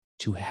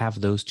to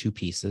have those two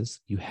pieces.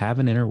 You have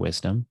an inner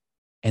wisdom,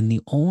 and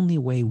the only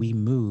way we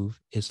move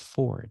is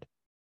forward.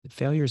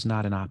 Failure is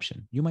not an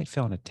option. You might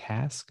fail on a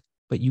task,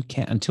 but you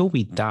can't, until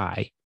we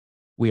die,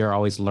 we are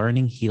always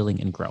learning, healing,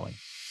 and growing.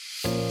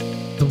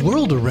 The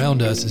world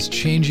around us is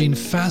changing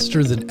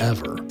faster than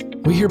ever.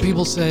 We hear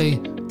people say,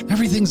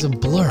 everything's a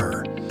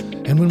blur.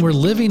 And when we're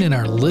living in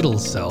our little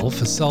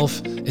self, a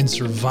self in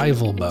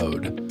survival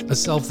mode, a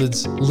self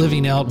that's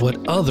living out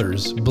what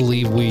others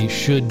believe we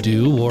should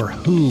do or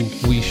who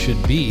we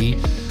should be,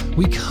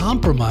 we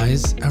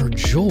compromise our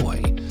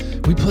joy.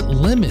 We put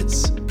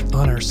limits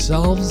on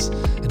ourselves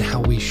and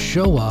how we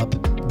show up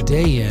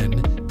day in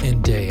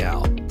and day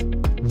out.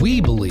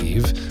 We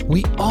believe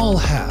we all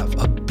have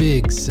a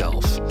big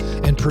self,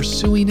 and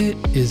pursuing it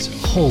is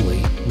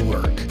holy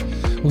work.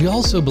 We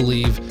also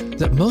believe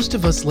that most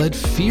of us let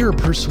fear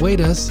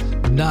persuade us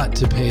not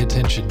to pay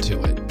attention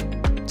to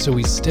it. So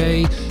we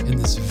stay in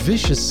this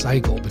vicious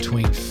cycle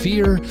between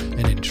fear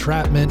and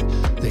entrapment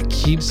that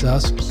keeps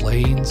us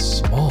playing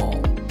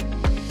small.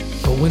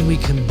 But when we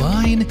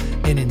combine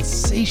an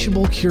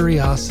insatiable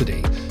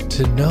curiosity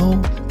to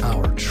know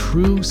our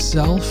true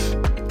self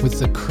with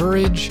the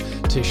courage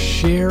to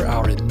share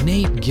our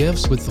innate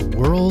gifts with the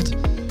world,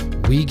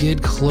 we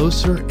get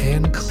closer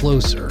and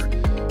closer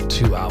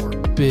to our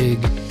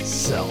big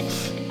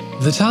self.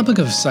 The topic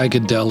of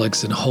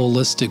psychedelics and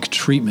holistic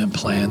treatment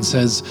plans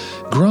has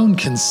grown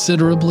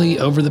considerably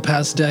over the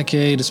past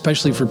decade,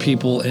 especially for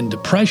people in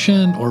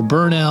depression or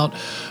burnout,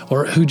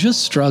 or who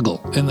just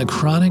struggle in the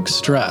chronic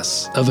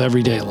stress of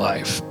everyday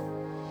life.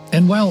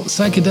 And while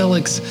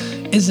psychedelics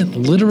isn't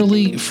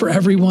literally for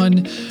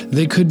everyone,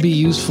 they could be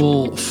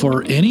useful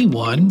for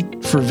anyone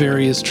for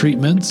various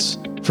treatments,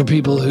 for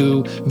people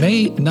who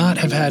may not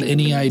have had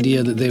any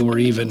idea that they were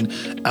even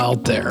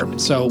out there.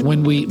 So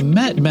when we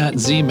met Matt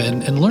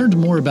Zemon and learned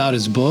more about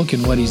his book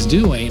and what he's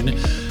doing,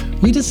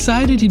 we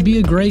decided he'd be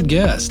a great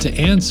guest to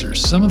answer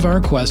some of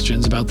our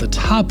questions about the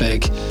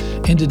topic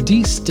and to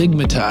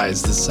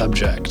destigmatize the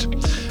subject.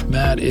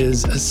 Matt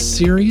is a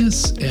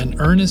serious and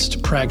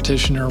earnest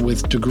practitioner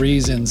with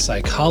degrees in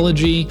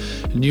psychology,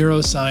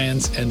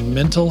 neuroscience, and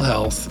mental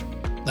health.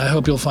 I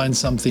hope you'll find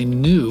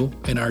something new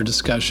in our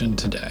discussion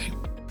today.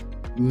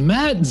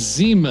 Matt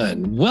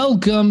Zemon,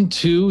 welcome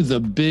to the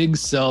Big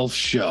Self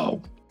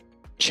Show.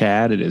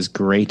 Chad, it is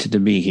great to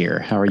be here.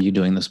 How are you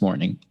doing this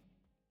morning?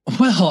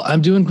 Well,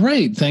 I'm doing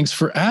great. Thanks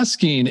for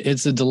asking.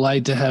 It's a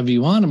delight to have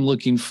you on. I'm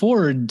looking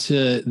forward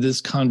to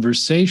this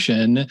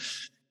conversation.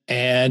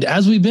 And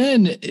as we've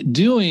been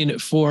doing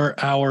for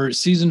our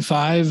season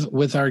 5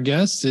 with our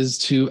guests, is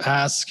to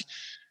ask,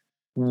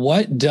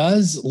 what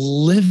does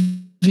living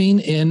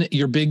in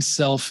your big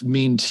self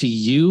mean to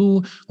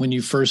you when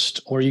you first,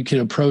 or you could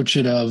approach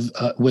it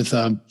with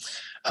an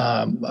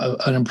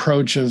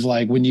approach of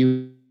like, when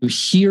you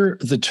hear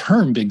the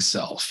term big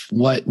self,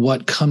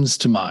 what comes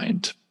to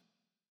mind?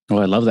 Oh,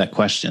 I love that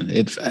question.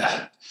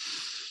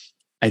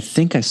 I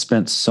think I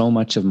spent so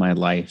much of my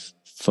life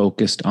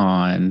focused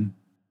on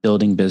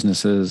building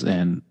businesses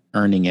and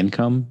earning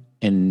income,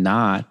 and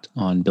not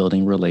on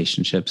building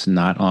relationships,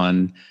 not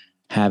on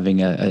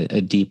having a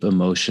deep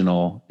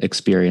emotional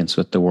experience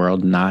with the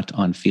world, not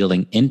on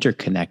feeling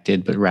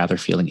interconnected, but rather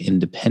feeling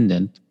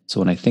independent. So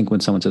when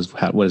someone says,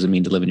 what does it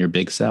mean to live in your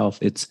big self?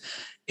 It's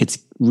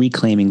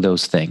reclaiming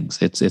those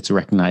things. It's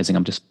recognizing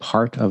I'm just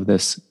part of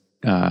this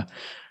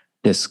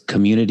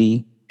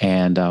community,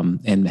 and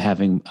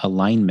having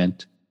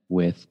alignment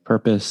with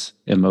purpose,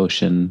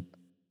 emotion,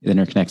 the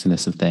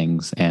interconnectedness of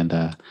things, and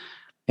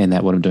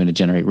that what I'm doing to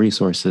generate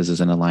resources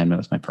is in alignment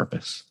with my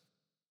purpose.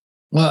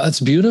 Well, that's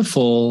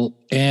beautiful.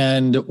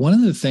 And one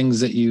of the things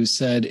that you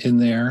said in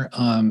there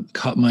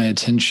caught my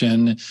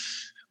attention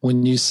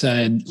when you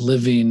said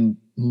living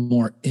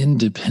more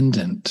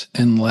independent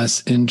and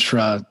less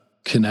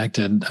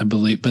intra-connected, I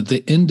believe. But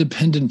the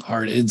independent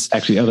part is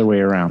actually the other way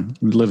around,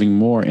 living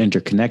more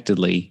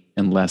interconnectedly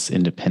and less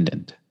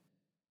independent.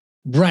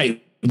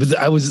 Right. But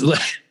I was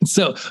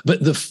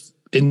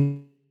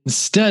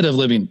instead of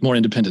living more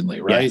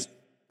independently, right? Yes.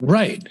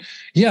 Right.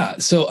 Yeah.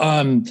 So,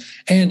 and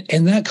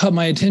that caught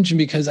my attention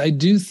because I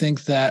do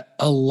think that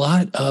a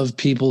lot of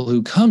people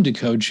who come to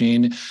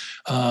coaching,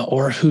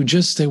 or who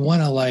just, they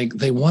want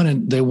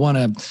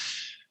to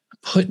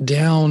put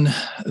down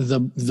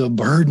the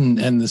burden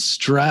and the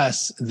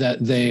stress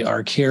that they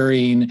are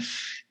carrying.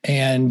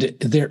 And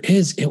there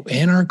is,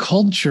 in our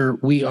culture,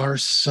 we are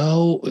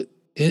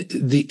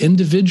the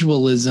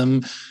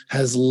individualism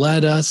has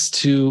led us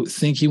to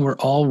thinking we're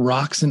all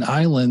rocks and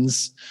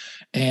islands,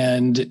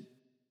 and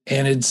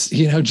it's,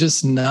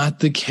 just not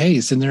the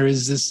case. And there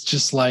is this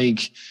just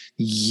like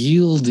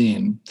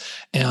yielding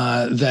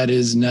that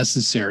is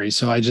necessary.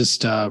 So I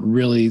just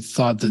really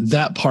thought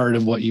that part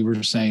of what you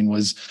were saying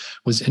was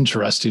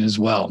interesting as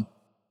well.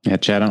 Yeah,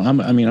 Chad, I'm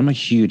a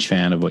huge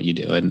fan of what you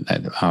do. And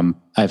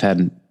I've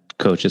had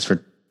coaches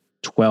for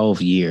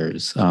 12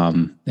 years,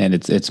 and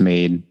it's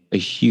made a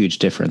huge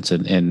difference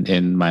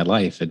in my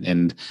life,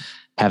 and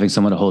having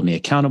someone to hold me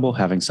accountable,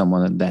 having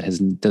someone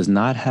that does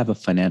not have a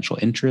financial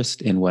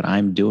interest in what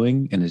I'm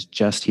doing and is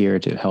just here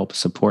to help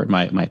support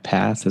my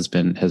path has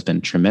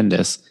been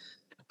tremendous.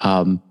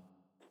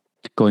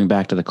 Going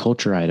back to the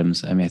culture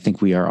items, I mean, I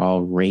think we are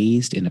all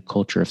raised in a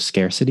culture of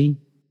scarcity.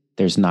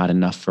 There's not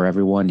enough for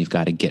everyone. You've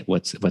got to get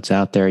what's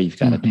out there. You've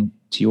got to think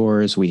it's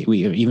yours. We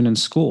even in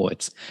school,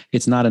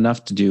 it's not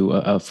enough to do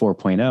a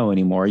 4.0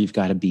 anymore. You've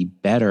got to be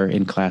better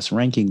in class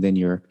ranking than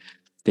your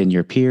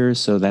peers.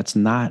 So that's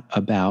not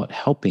about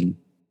helping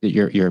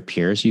your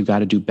peers. You've got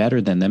to do better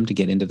than them to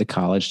get into the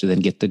college, to then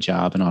get the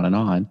job, and on and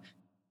on.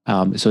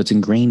 So it's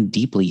ingrained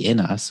deeply in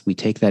us. We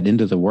take that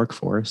into the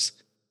workforce.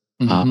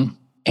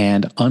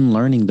 And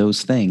unlearning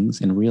those things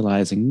and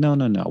realizing, no,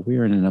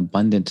 we're in an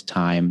abundant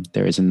time.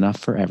 There is enough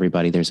for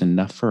everybody. There's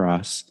enough for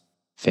us.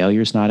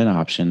 Failure's not an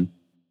option.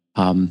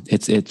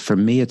 For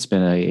me, it's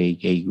been a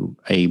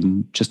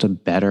just a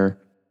better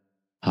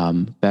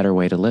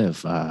way to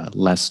live.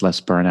 Less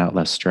burnout,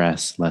 less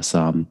stress, less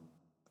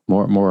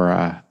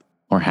more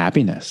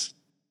happiness.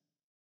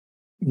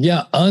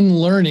 Yeah,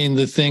 unlearning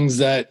the things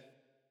that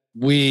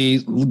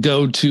we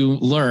go to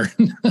learn.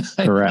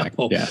 Correct.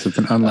 Yes, it's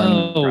an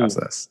unlearning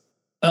process.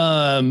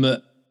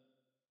 Well,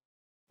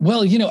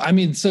 I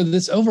mean, so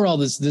this overall,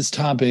 this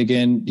topic,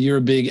 and you're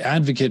a big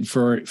advocate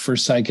for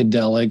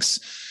psychedelics.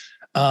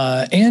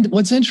 And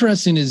what's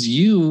interesting is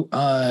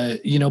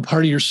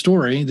part of your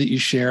story that you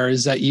share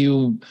is that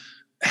you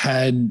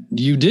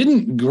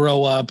didn't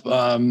grow up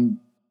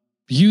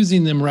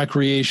using them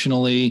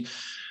recreationally,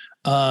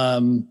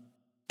 and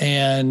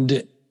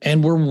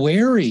were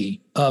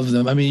wary of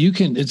them. I mean,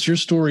 it's your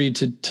story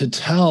to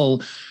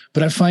tell.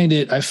 But I find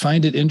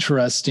it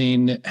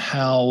interesting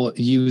how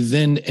you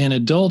then in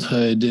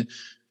adulthood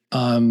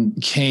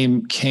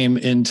came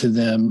into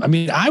them. I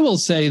mean, I will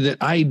say that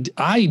I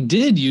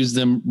did use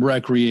them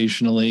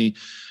recreationally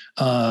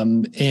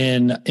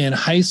in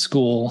high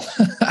school,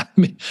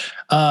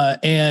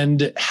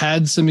 and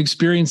had some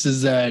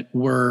experiences that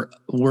were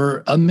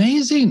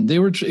amazing.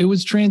 It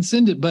was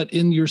transcendent. But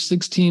in your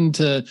 16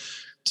 to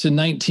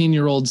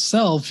 19-year-old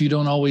self, you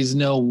don't always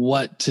know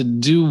what to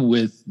do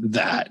with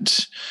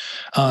that.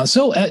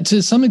 So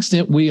to some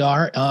extent, we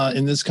are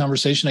in this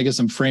conversation, I guess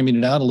I'm framing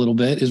it out a little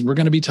bit, is we're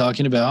going to be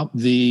talking about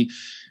the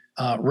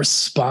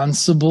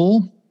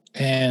responsible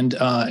and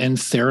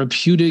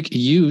therapeutic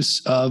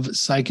use of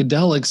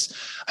psychedelics.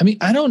 I mean,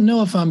 I don't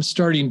know if I'm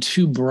starting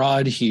too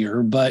broad here,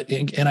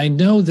 and I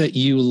know that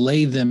you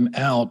lay them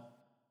out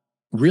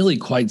really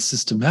quite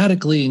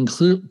systematically and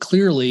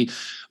clearly,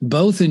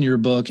 both in your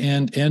book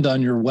and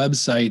on your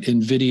website,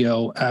 in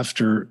video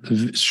after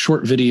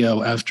short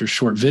video after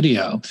short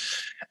video.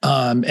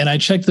 And I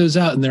checked those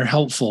out and they're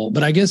helpful.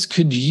 But I guess,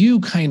 could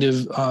you kind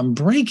of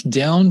break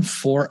down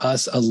for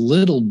us a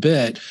little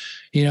bit,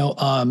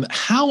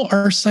 how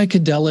are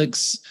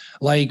psychedelics,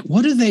 like,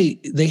 what do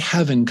they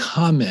have in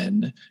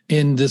common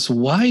in this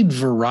wide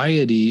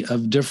variety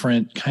of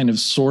different kind of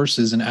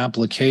sources and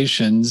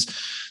applications?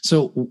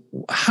 So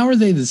how are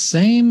they the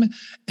same?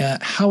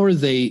 How are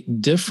they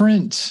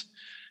different?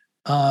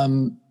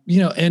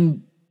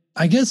 And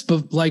I guess,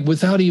 but like,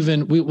 without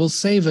even, we'll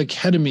save a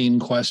ketamine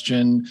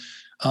question.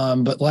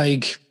 But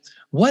like,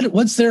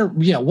 what's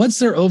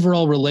their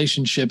overall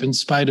relationship in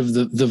spite of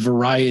the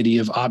variety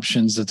of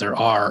options that there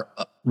are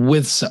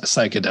with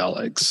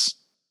psychedelics?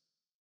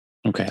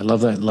 Okay, I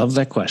love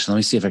that question. Let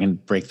me see if I can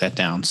break that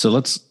down. So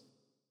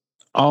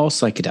all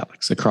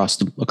psychedelics across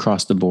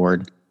the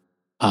board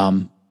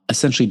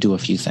essentially do a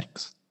few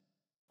things,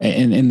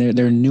 and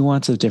there are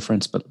nuance of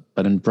difference, but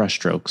in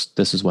brushstrokes,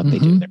 this is what they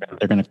do.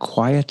 They're going to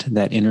quiet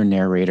that inner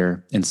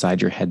narrator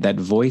inside your head, that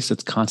voice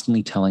that's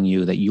constantly telling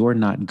you that you're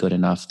not good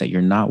enough, that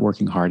you're not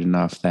working hard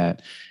enough,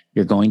 that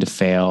you're going to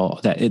fail,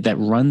 that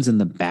runs in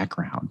the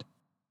background.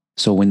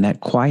 So when that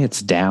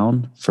quiets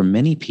down, for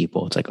many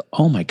people, it's like,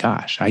 oh my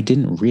gosh, I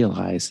didn't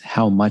realize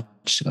how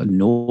much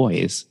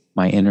noise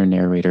my inner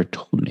narrator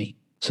told me.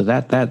 So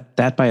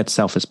that by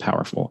itself is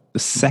powerful. The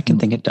second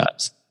thing it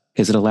does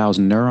is it allows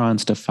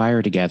neurons to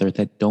fire together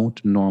that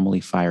don't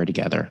normally fire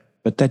together,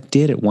 but that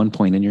did at one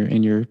point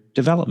in your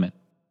development.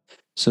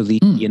 So the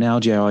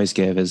analogy I always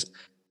give is,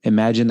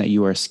 imagine that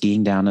you are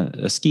skiing down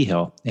a ski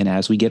hill, and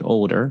as we get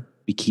older,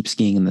 we keep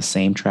skiing in the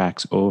same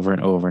tracks over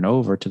and over and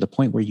over to the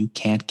point where you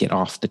can't get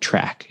off the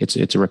track. It's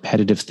a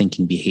repetitive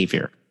thinking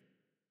behavior.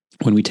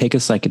 When we take a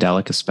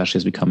psychedelic, especially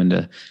as we come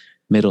into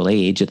middle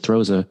age, it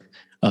throws a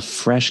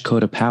fresh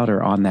coat of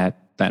powder on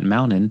that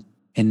mountain,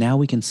 and now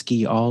we can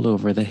ski all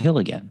over the hill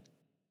again.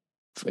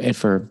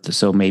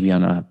 So maybe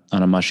on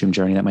a mushroom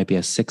journey, that might be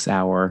a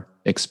 6-hour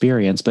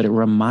experience, but it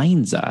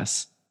reminds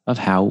us of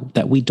how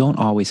that we don't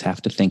always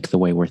have to think the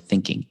way we're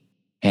thinking,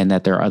 and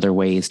that there are other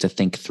ways to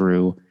think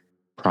through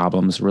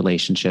problems,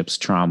 relationships,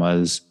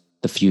 traumas,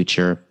 the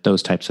future,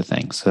 those types of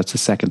things. So that's the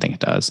second thing it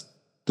does.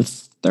 The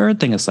third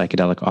thing a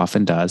psychedelic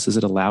often does is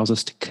it allows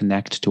us to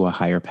connect to a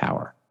higher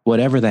power,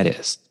 whatever that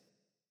is.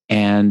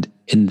 And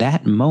in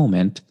that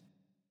moment,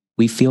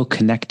 we feel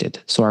connected.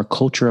 So our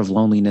culture of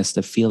loneliness,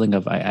 the feeling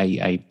of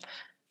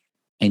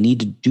I need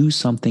to do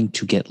something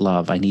to get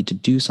love. I need to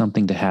do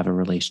something to have a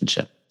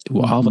relationship.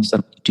 Well, all of a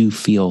sudden, we do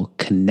feel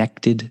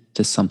connected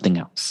to something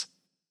else.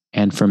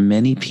 And for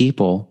many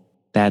people,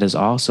 that is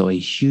also a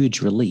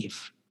huge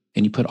relief.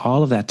 And you put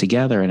all of that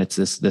together, and it's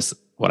this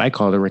what I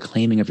call the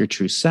reclaiming of your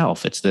true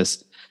self. It's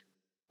this: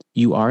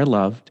 you are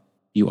loved,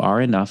 you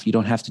are enough. You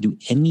don't have to do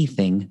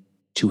anything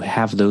to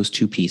have those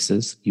two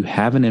pieces. You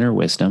have an inner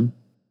wisdom,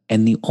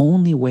 and the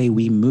only way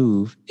we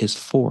move is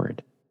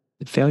forward.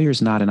 Failure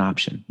is not an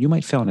option. You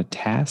might fail on a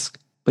task,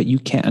 but you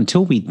can't,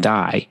 until we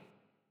die,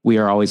 we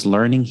are always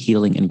learning,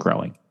 healing, and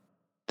growing.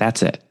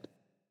 That's it.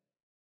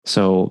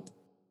 So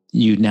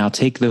you now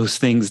take those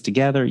things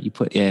together, you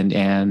put in,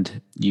 and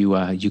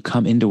you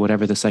come into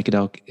whatever the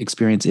psychedelic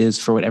experience is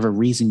for whatever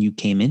reason you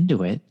came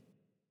into it.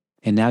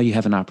 And now you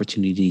have an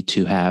opportunity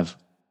to have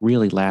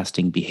really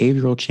lasting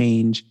behavioral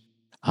change,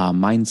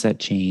 mindset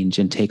change,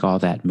 and take all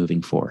that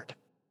moving forward.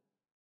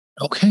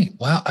 Okay.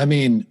 Wow. I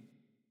mean,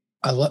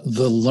 I love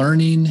the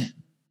learning,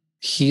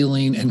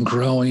 healing, and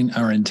growing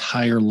our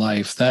entire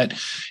life. That,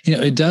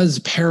 it does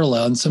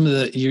parallel. And some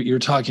of you're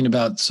talking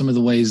about some of the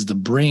ways the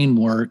brain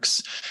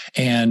works.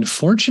 And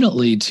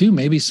fortunately, too,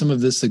 maybe some of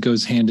this that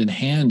goes hand in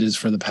hand is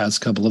for the past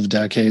couple of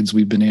decades,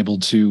 we've been able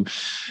to,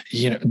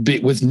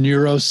 with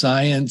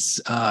neuroscience,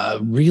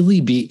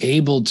 really be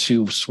able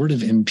to sort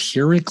of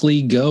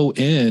empirically go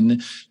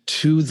in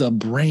to the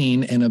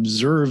brain and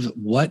observe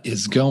what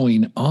is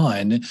going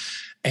on.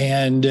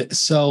 And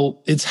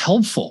so it's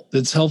helpful.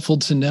 It's helpful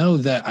to know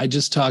that I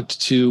just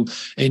talked to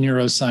a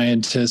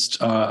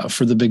neuroscientist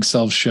for the Big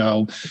Self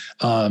show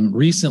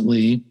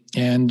recently,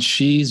 and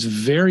she's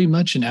very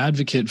much an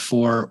advocate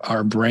for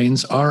our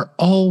brains are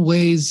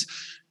always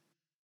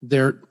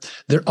they're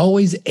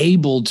always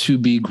able to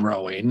be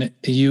growing.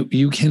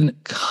 You can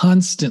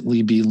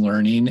constantly be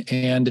learning,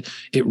 and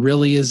it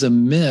really is a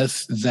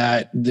myth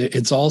that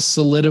it's all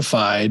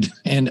solidified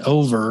and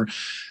over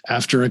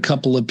after a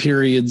couple of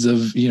periods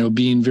of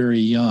being very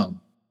young.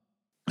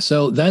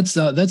 So that's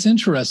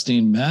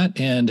interesting, Matt,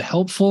 and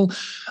helpful.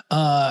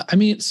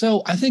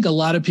 So I think a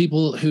lot of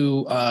people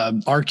who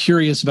are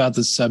curious about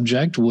the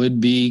subject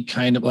would be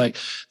kind of like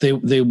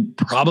they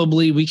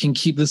probably, we can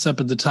keep this up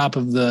at the top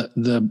of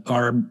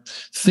our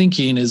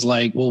thinking is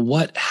like,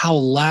 well, how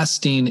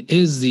lasting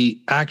is the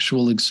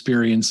actual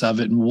experience of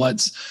it, and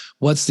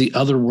what's the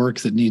other work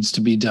that needs to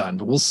be done?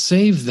 But we'll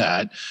save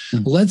that.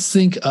 Mm-hmm. Let's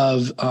think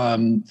of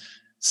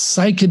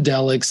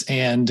psychedelics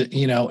and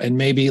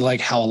maybe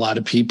like how a lot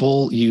of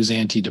people use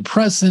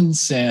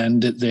antidepressants,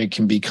 and they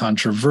can be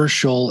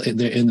controversial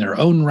in their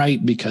own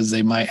right because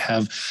they might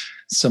have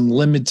some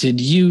limited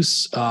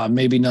use,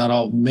 maybe not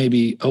all,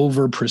 maybe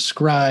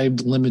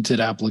over-prescribed, limited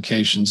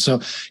applications. So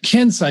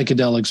can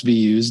psychedelics be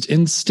used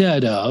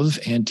instead of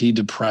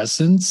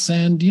antidepressants?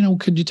 And,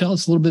 could you tell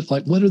us a little bit,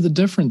 like, what are the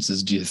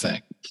differences, do you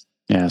think?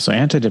 Yeah, so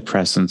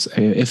antidepressants,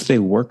 if they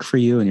work for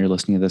you and you're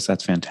listening to this,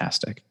 that's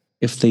fantastic.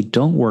 If they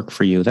don't work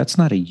for you, that's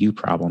not a you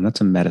problem. That's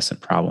a medicine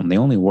problem. They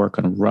only work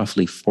on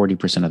roughly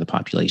 40% of the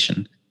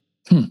population.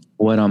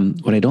 What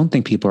I don't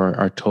think people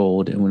are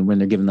told when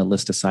they're given the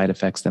list of side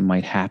effects that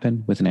might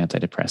happen with an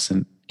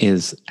antidepressant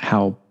is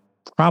how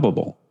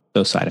probable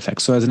those side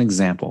effects. So as an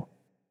example,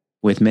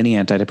 with many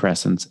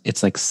antidepressants,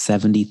 it's like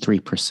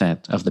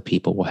 73% of the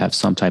people will have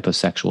some type of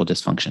sexual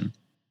dysfunction.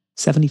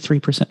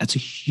 73%, that's a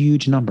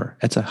huge number.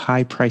 That's a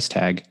high price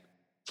tag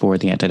for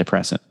the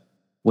antidepressant.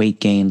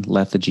 Weight gain,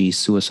 lethargy,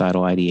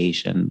 suicidal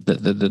ideation.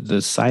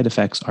 The side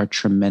effects are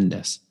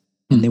tremendous.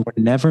 And they were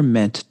never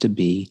meant to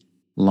be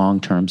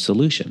long-term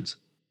solutions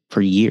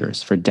for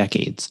years, for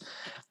decades.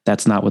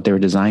 That's not what they were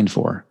designed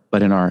for.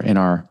 But in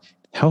our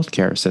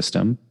healthcare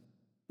system,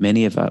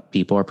 many of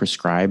people are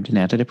prescribed an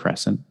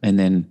antidepressant and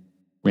then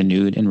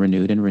renewed and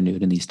renewed and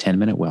renewed in these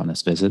 10-minute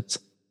wellness visits.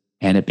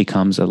 And it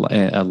becomes a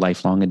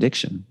lifelong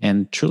addiction.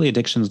 And truly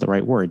addiction is the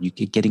right word.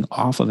 Getting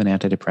off of an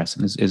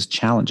antidepressant is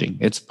challenging.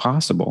 It's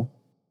possible,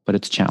 but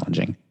it's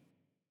challenging.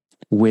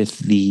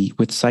 With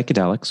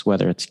psychedelics,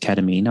 whether it's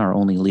ketamine, our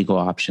only legal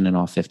option in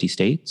all 50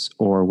 states,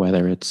 or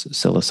whether it's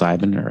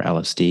psilocybin or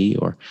LSD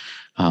or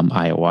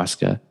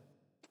ayahuasca,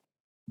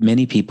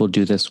 many people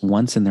do this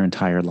once in their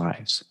entire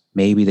lives.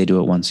 Maybe they do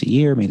it once a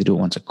year, maybe they do it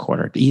once a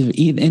quarter.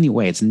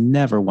 Anyway, it's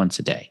never once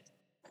a day.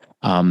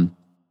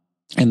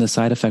 And the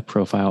side effect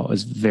profile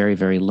is very,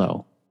 very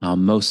low.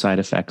 Most side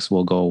effects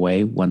will go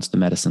away once the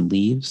medicine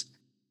leaves.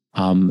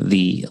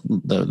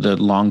 The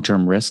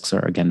long-term risks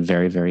are, again,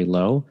 very, very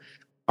low.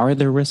 Are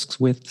there risks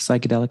with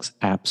psychedelics?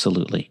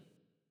 Absolutely.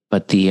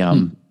 But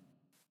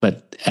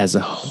but as a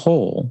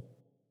whole,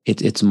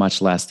 it's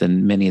much less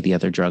than many of the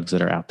other drugs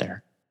that are out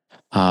there.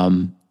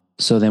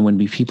 So then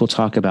when people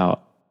talk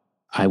about,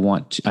 I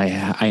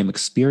am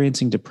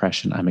experiencing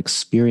depression, I'm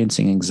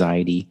experiencing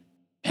anxiety,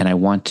 and I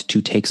want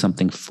to take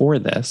something for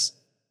this,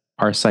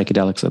 are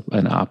psychedelics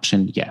an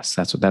option? Yes,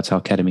 that's how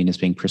ketamine is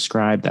being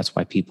prescribed. That's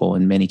why people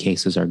in many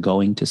cases are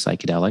going to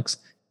psychedelics.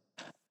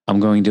 I'm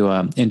going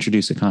to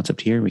introduce a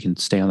concept here. We can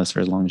stay on this for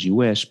as long as you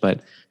wish,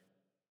 but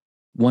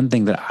one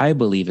thing that I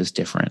believe is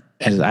different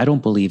is I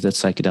don't believe that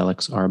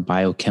psychedelics are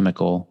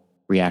biochemical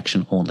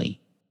reaction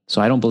only. So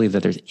I don't believe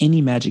that there's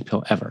any magic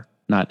pill ever,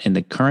 not in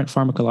the current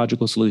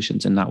pharmacological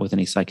solutions and not with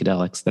any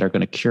psychedelics, that are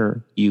going to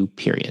cure you,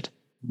 period.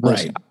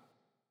 Right.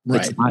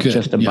 Right. It's not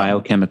just a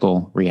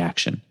biochemical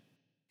reaction.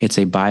 It's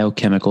a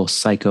biochemical,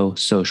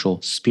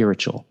 psychosocial,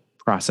 spiritual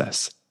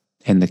process.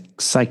 And the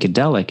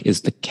psychedelic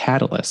is the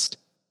catalyst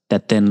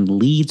that then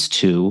leads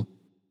to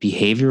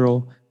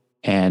behavioral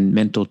and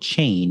mental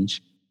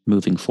change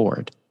moving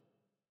forward.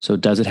 So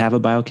does it have a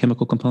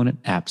biochemical component?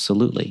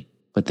 Absolutely.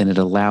 But then it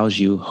allows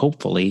you,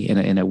 hopefully,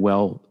 in a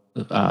well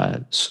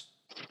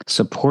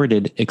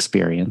supported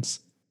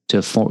experience,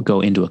 to go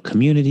into a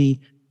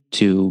community,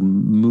 to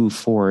move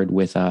forward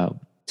with,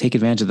 take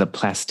advantage of the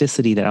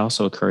plasticity that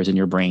also occurs in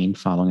your brain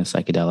following a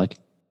psychedelic,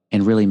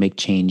 and really make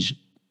change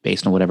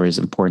based on whatever is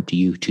important to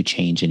you to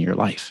change in your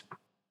life.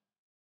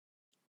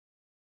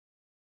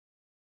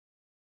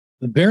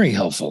 Very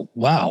helpful.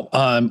 Wow.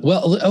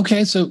 Well,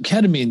 okay. So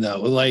ketamine,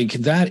 though, like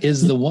that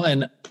is the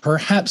one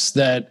perhaps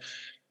that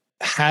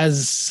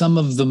has some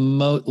of the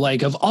most,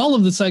 like, of all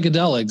of the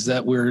psychedelics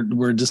that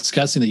we're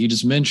discussing that you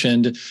just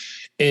mentioned,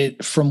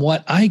 it, from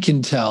what I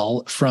can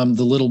tell from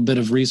the little bit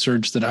of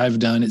research that I've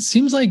done, it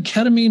seems like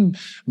ketamine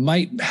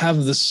might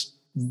have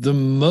the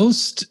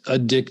most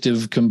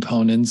addictive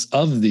components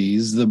of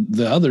these.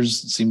 The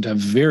others seem to have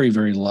very,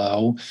 very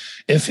low,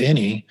 if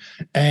any.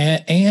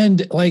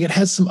 And like it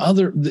has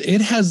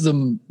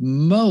the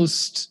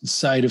most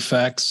side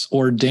effects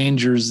or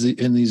dangers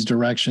in these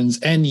directions,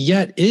 and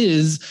yet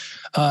has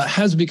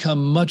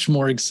become much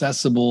more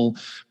accessible,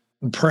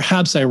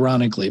 perhaps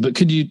ironically. But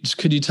could you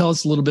tell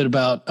us a little bit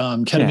about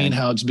ketamine,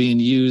 how it's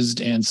being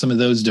used, and some of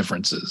those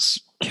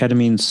differences?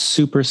 Ketamine's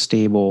super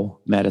stable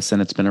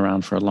medicine. It's been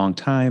around for a long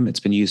time. It's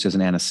been used as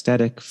an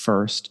anesthetic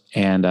first,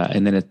 and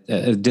then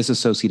a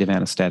dissociative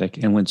anesthetic.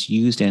 And when it's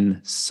used in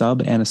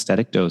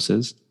sub-anesthetic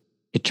doses,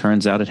 it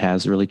turns out it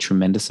has really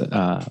tremendous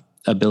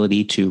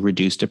ability to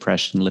reduce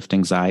depression, lift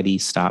anxiety,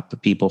 stop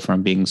people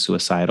from being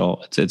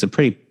suicidal. It's a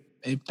pretty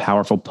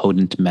powerful,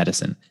 potent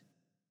medicine.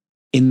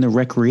 In the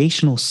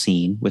recreational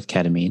scene with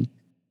ketamine,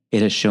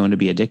 it has shown to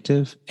be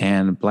addictive,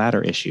 and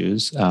bladder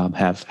issues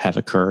have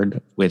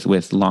occurred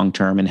with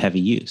long-term and heavy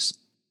use.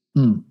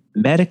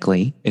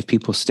 Medically, if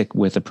people stick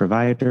with a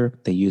provider,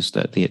 they use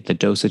the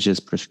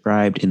dosages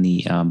prescribed in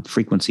the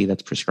frequency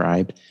that's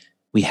prescribed.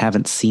 We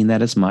haven't seen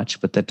that as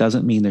much, but that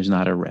doesn't mean there's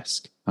not a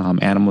risk.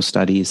 Animal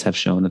studies have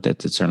shown that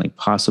it's certainly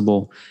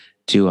possible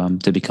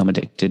to become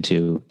addicted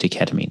to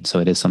ketamine. So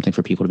it is something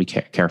for people to be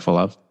careful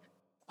of.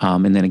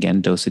 And then again,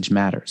 dosage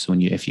matters. So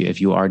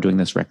if you are doing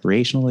this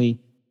recreationally,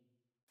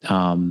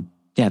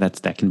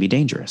 that can be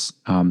dangerous.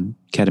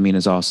 Ketamine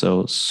is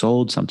also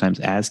sold sometimes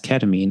as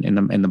ketamine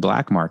in the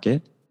black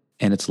market,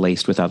 and it's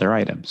laced with other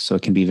items. So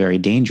it can be very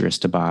dangerous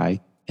to buy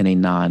in a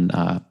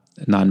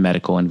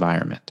non-medical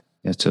environment.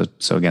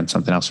 So again,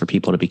 something else for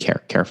people to be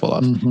careful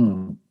of.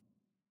 Mm-hmm.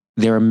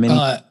 There are many.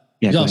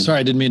 Sorry,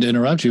 I didn't mean to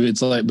interrupt you.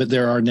 It's like, but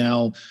there are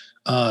now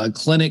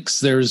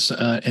clinics. There's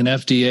an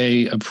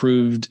FDA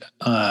approved,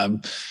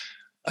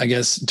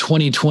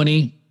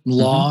 2020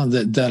 law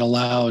that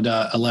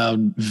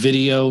allowed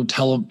video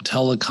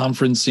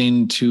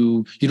teleconferencing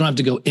to, you don't have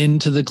to go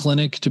into the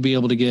clinic to be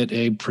able to get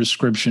a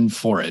prescription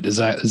for it. Is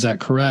that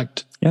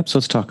correct? Yep. So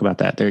let's talk about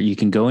that. There, you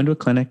can go into a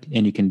clinic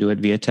and you can do it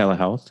via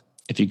telehealth.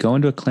 If you go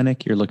into a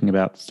clinic, you're looking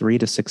about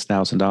 $3,000 to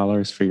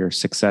 $6,000 for your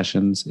 6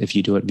 sessions. If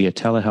you do it via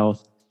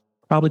telehealth,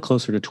 probably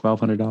closer to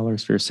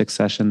 $1,200 for your 6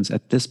 sessions.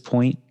 At this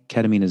point,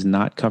 ketamine is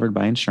not covered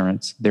by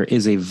insurance. There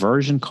is a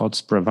version called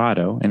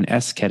Spravato, an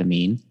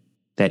S-ketamine,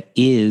 that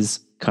is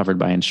covered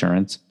by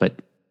insurance,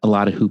 but a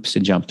lot of hoops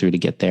to jump through to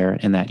get there,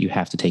 and that you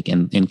have to take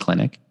in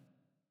clinic.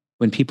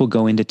 When people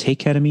go in to take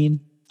ketamine,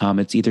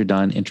 it's either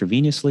done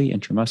intravenously,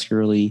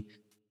 intramuscularly,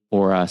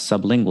 or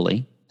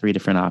sublingually, 3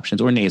 different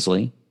options, or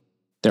nasally.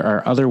 There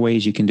are other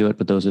ways you can do it,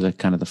 but those are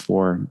the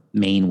 4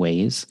 main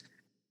ways.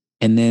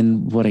 And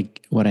then what I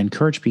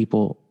encourage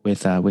people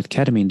with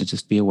ketamine to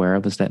just be aware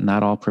of is that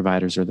not all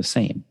providers are the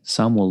same.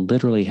 Some will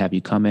literally have you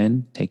come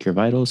in, take your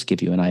vitals,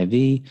 give you an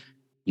IV,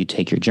 you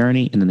take your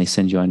journey, and then they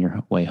send you on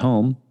your way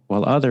home.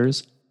 While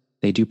others,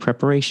 they do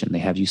preparation. They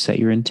have you set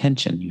your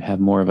intention. You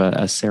have more of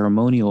a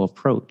ceremonial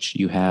approach.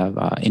 You have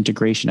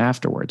integration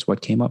afterwards.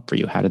 What came up for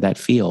you? How did that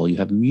feel? You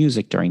have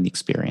music during the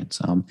experience.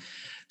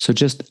 So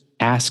just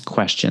ask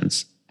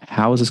questions.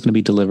 How is this going to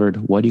be delivered?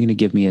 What are you going to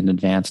give me in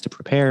advance to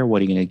prepare? What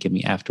are you going to give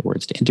me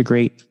afterwards to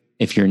integrate?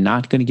 If you're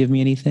not going to give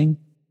me anything,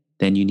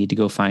 then you need to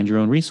go find your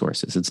own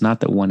resources. It's not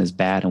that one is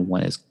bad and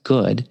one is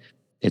good.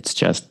 It's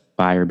just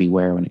buyer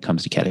beware when it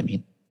comes to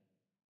ketamine.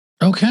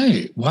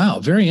 Okay. Wow.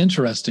 Very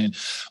interesting.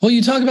 Well,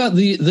 you talk about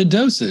the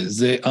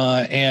doses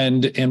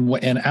and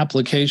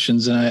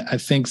applications, and I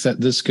think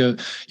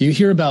that you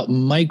hear about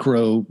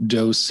micro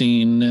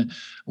dosing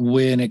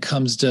when it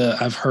comes to,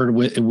 I've heard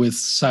with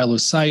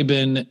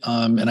psilocybin,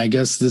 and I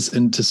guess this,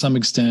 and to some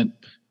extent,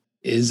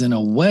 is in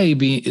a way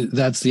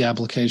that's the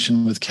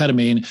application with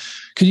ketamine.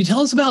 Could you tell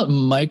us about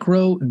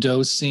micro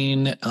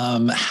dosing,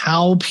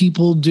 how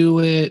people do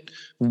it,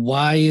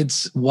 why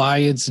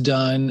it's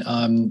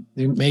done,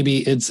 maybe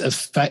its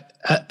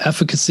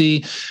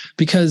efficacy,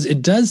 because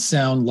it does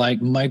sound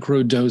like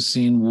micro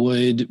dosing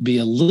would be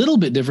a little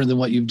bit different than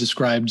what you've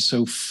described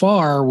so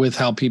far with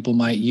how people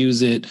might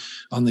use it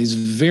on these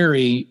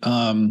very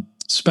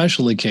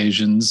special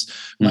occasions.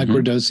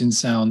 Microdosing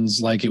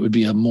sounds like it would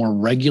be a more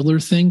regular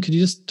thing. Could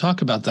you just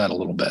talk about that a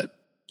little bit?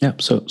 Yeah.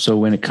 So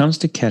when it comes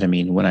to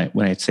ketamine, when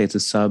I say it's a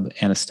sub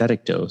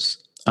anesthetic dose,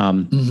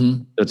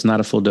 it's not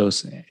a full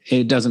dose.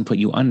 It doesn't put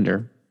you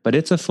under, but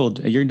it's a full.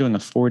 You're doing a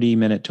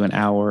 40-minute to an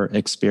hour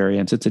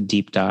experience. It's a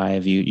deep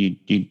dive.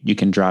 You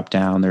can drop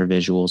down. There are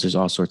visuals. There's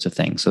all sorts of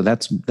things. So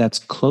that's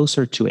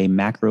closer to a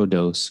macro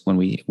dose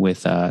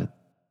with a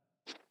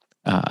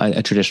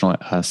traditional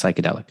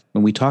psychedelic.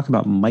 When we talk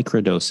about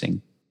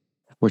microdosing,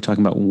 we're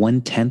talking about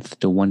 1/10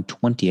 to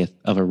 1/20th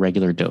of a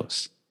regular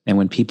dose. And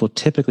when people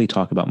typically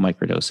talk about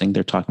microdosing,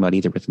 they're talking about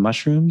either with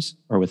mushrooms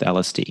or with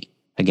LSD.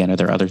 Again, are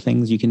there other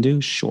things you can do?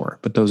 Sure.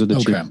 But those are the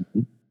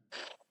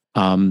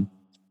two.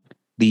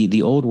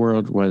 The old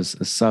world was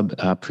a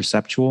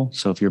sub-perceptual.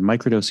 So if you're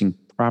microdosing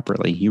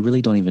properly, you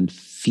really don't even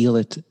feel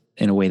it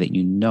in a way that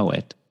you know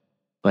it.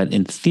 But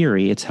in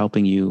theory, it's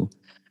helping you.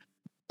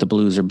 The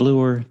blues are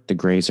bluer, the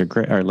grays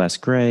are less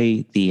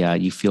gray.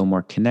 You feel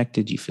more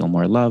connected, you feel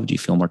more loved, you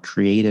feel more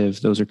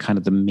creative. Those are kind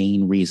of the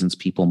main reasons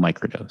people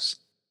microdose.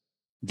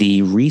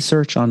 The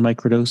research on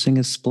microdosing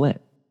is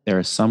split. There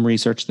is some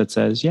research that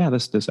says, yeah,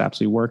 this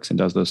absolutely works and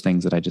does those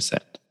things that I just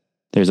said.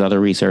 There's other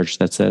research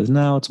that says,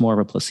 no, it's more of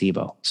a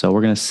placebo. So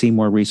we're going to see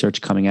more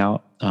research coming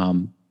out.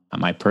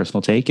 My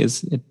personal take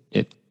is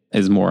it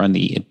is more on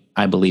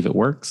I believe it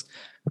works,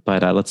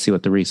 but let's see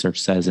what the research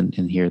says in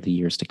here the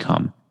years to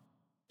come.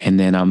 And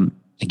then,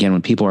 again,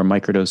 when people are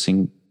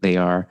microdosing,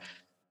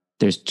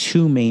 there's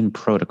two main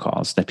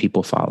protocols that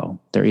people follow.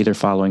 They're either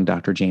following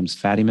Dr. James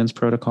Fadiman's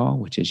protocol,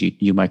 which is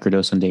you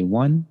microdose on day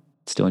 1,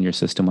 it's still in your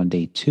system on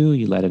day 2,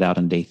 you let it out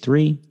on day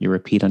 3, you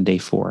repeat on day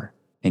 4,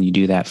 and you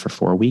do that for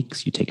 4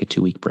 weeks, you take a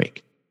 2-week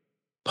break.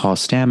 Paul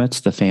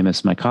Stamets, the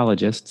famous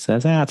mycologist,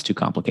 says, it's too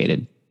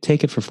complicated.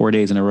 Take it for 4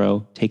 days in a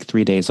row, take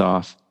 3 days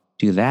off,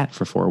 do that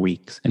for 4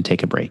 weeks, and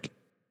take a break.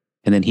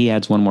 And then he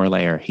adds one more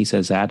layer. He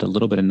says, add a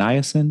little bit of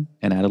niacin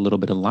and add a little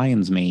bit of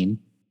lion's mane.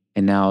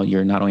 And now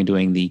you're not only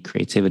doing the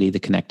creativity, the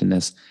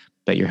connectedness,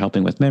 but you're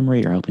helping with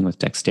memory, you're helping with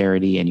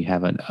dexterity, and you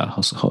have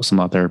some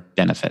other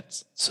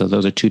benefits. So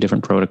those are two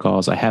different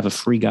protocols. I have a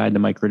free guide to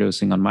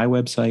microdosing on my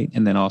website.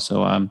 And then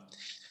also, I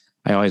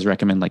always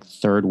recommend like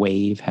Third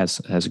Wave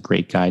has a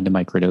great guide to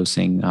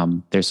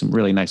microdosing. There's some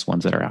really nice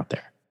ones that are out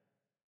there.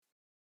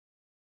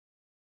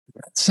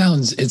 It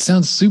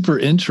sounds super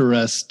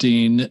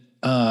interesting.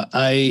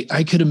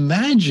 I could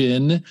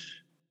imagine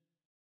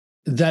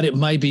that it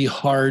might be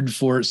hard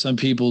for some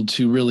people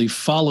to really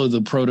follow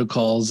the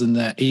protocols, and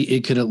that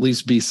it could at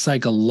least be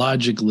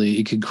psychologically,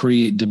 it could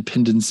create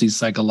dependency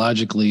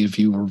psychologically if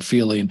you were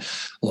feeling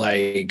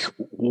like,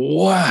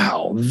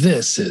 wow,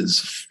 this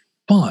is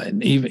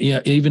fun,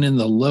 even in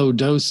the low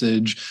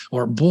dosage,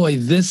 or boy,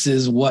 this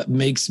is what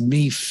makes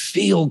me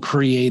feel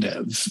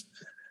creative.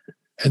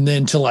 And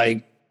then to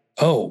like,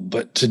 oh,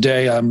 but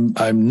today I'm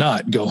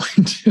not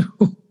going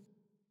to.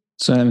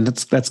 So I mean,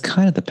 that's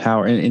kind of the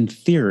power. In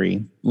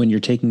theory, when you're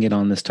taking it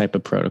on this type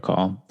of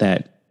protocol,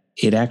 that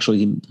it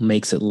actually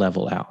makes it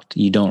level out.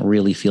 You don't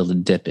really feel the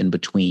dip in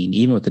between,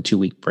 even with the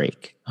 2-week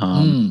break.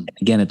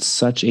 Again, it's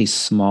such a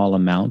small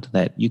amount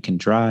that you can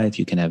drive,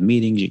 you can have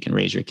meetings, you can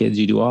raise your kids,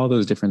 you do all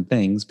those different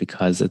things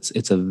because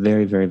it's a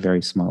very, very,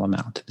 very small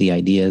amount. The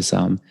idea is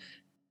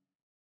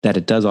that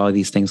it does all of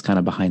these things kind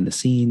of behind the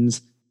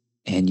scenes.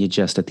 And you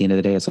just, at the end of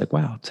the day, it's like,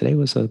 wow, today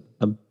was a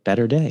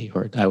better day,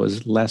 or I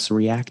was less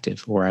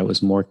reactive, or I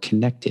was more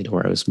connected,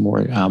 or I was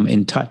more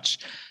in touch.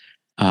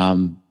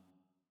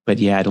 But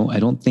yeah, I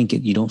don't think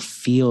you don't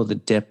feel the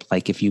dip.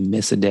 Like if you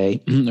miss a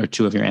day or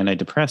 2 of your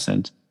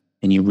antidepressant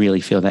and you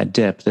really feel that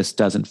dip, this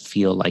doesn't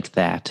feel like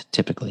that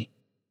typically.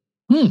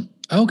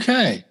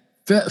 Okay.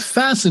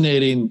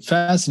 Fascinating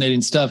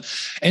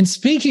stuff. And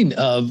speaking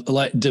of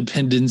like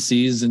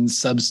dependencies and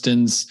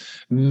substance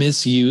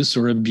misuse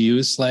or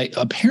abuse, like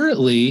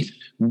apparently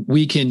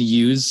we can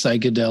use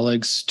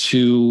psychedelics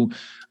to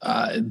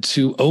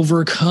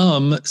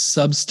overcome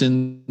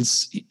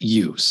substance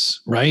use,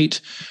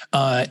 right?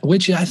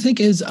 Which I think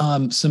is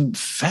some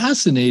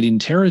fascinating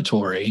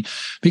territory,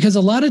 because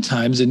a lot of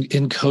times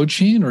in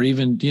coaching, or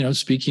even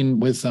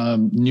speaking with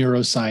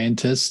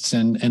neuroscientists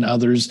and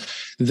others,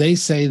 they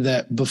say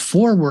that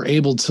before we're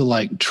able to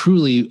like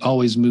truly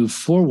always move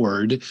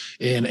forward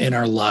in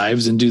our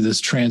lives and do this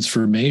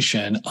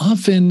transformation,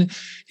 often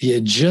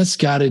you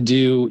got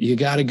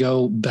to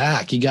go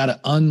back, you got to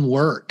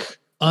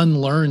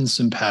unlearn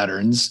some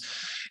patterns.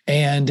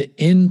 And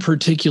in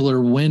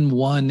particular, when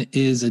one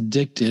is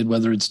addicted,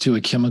 whether it's to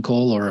a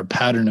chemical or a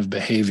pattern of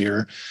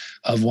behavior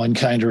of one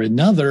kind or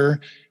another,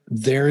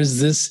 there is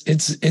this,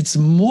 it's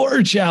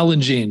more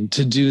challenging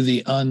to do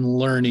the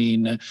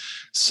unlearning.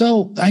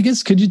 So I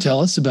guess, could you tell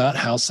us about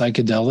how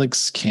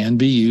psychedelics can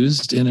be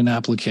used in an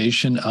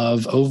application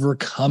of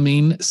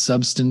overcoming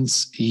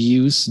substance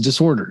use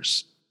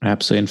disorders?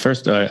 Absolutely. And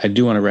first, I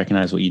do want to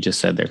recognize what you just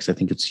said there, because I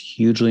think it's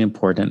hugely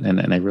important.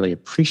 And I really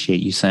appreciate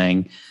you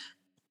saying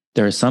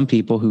there are some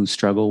people who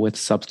struggle with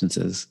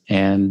substances.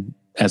 And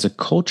as a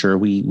culture,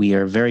 we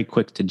are very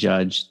quick to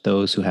judge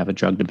those who have a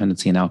drug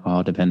dependency and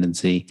alcohol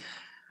dependency.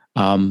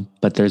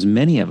 But there's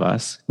many of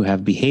us who have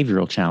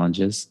behavioral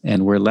challenges,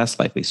 and we're less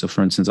likely. So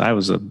for instance, I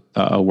was a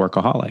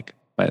workaholic,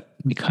 but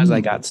because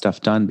I got stuff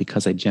done,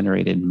 because I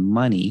generated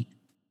money,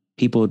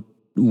 people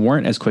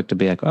weren't as quick to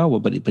be like, oh, well,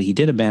 but he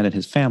did abandon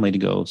his family to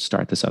go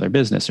start this other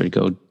business or to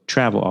go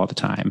travel all the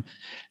time.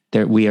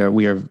 There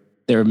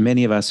are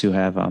many of us who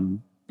have,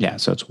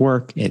 so it's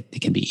work.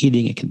 It can be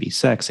eating, it can be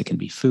sex, it can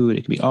be food,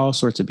 it can be all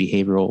sorts of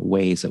behavioral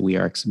ways that we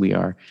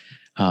are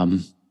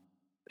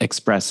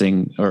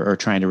expressing or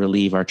trying to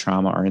relieve our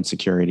trauma, our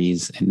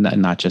insecurities, and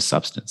not just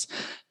substance.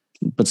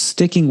 But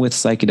sticking with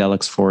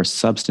psychedelics for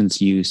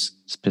substance use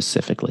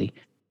specifically,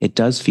 it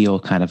does feel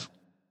kind of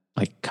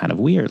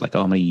weird. Like,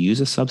 oh, I'm going to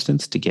use a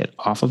substance to get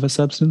off of a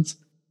substance.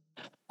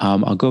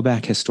 I'll go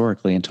back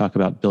historically and talk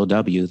about Bill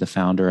W., the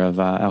founder of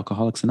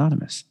Alcoholics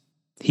Anonymous.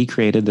 He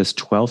created this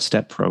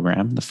 12-step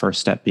program, the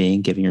first step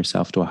being giving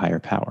yourself to a higher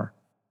power.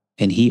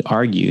 And he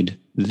argued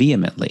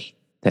vehemently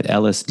that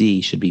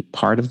LSD should be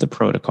part of the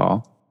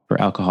protocol for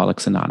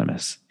Alcoholics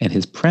Anonymous. And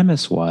his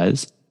premise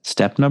was,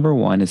 step number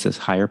one is this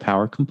higher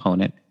power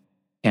component.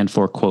 And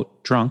for,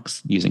 quote,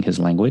 drunks, using his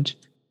language,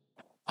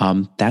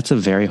 that's a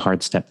very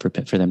hard step for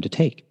them to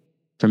take,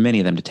 for many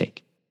of them to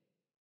take.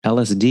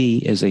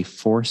 LSD is a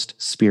forced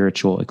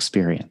spiritual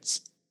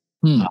experience.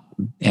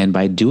 And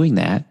by doing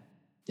that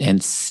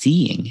and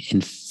seeing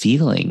and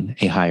feeling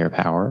a higher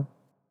power,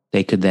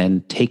 they could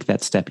then take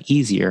that step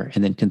easier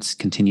and then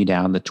continue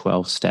down the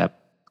 12-step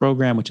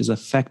program, which is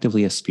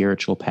effectively a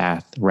spiritual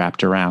path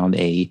wrapped around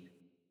a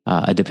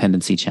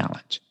dependency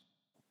challenge.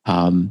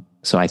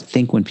 So I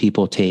think when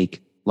people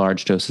take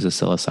large doses of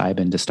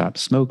psilocybin to stop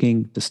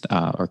smoking,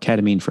 or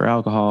ketamine for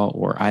alcohol,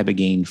 or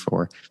ibogaine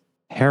for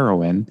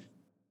heroin,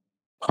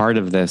 part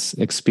of this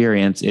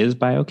experience is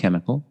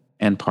biochemical,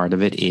 and part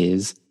of it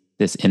is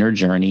this inner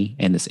journey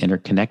and this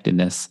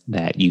interconnectedness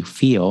that you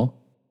feel,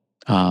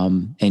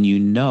 and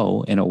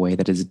in a way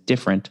that is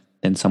different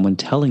than someone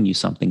telling you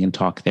something in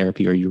talk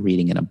therapy or you're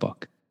reading in a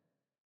book.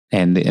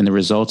 And the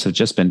results have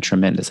just been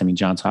tremendous. I mean,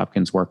 Johns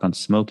Hopkins' work on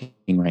smoking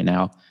right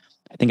now,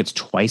 I think it's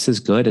twice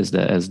as good as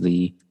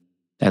the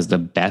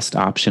best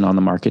option on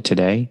the market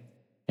today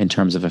in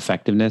terms of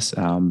effectiveness.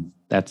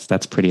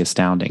 That's pretty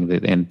astounding.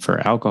 And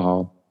for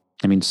alcohol,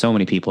 I mean, so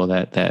many people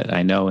that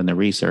I know in the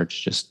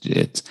research,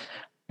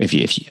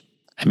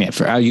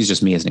 I'll use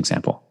just me as an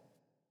example.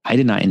 I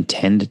did not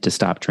intend to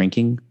stop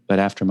drinking, but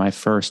after my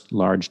first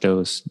large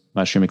dose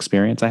mushroom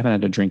experience, I haven't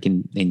had to drink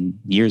in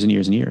years and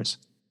years and years.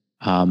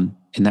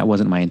 And that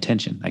wasn't my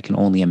intention. I can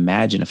only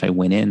imagine if I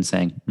went in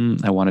saying,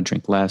 I want to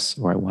drink less,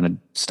 or I want to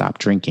stop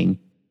drinking,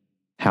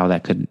 how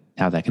that can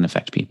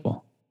affect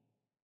people.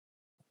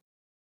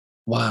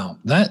 Wow,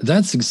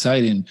 that's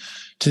exciting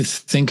to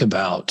think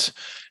about.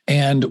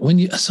 And when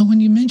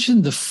you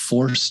mentioned the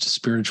forced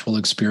spiritual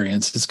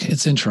experience,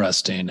 it's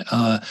interesting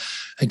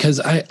because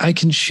I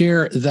can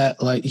share that.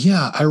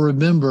 I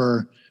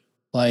remember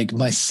like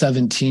my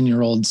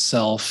 17-year-old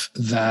self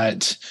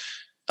that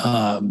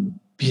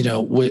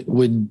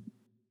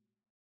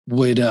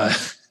would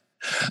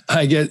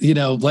I guess,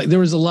 there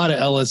was a lot of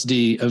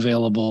LSD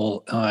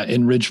available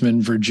in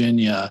Richmond,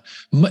 Virginia.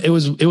 It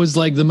was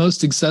like the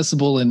most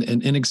accessible and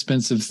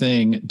inexpensive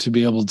thing to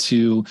be able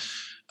to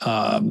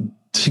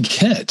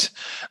get.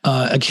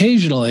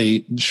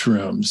 Occasionally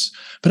shrooms,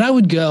 but I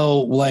would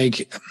go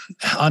like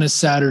on a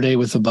Saturday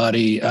with a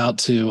buddy out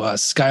to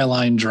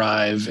Skyline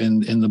Drive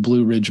in the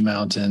Blue Ridge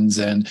Mountains,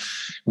 and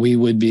we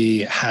would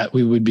be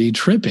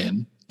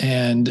tripping.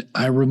 And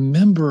I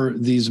remember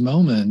these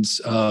moments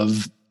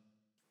of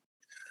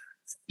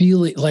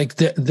feeling like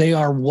they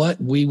are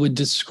what we would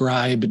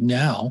describe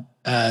now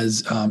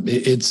as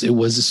it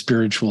was a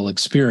spiritual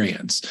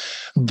experience.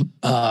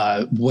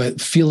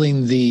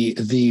 Feeling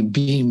the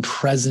being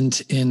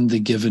present in the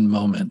given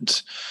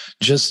moment,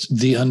 just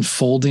the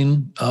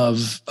unfolding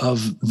of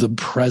the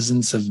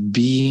presence of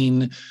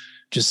being,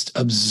 just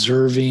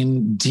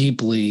observing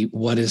deeply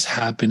what is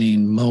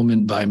happening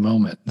moment by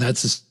moment.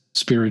 That's a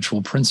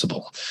spiritual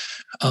principle.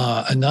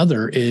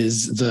 Another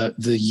is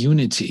the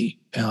unity,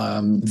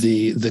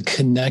 the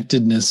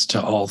connectedness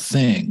to all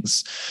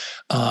things.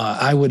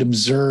 I would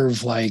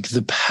observe like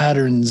the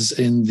patterns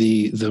in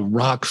the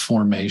rock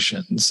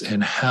formations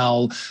and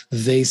how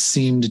they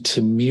seemed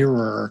to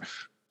mirror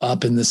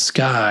up in the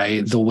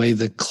sky the way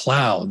the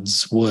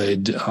clouds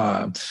would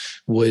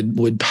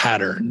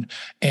pattern.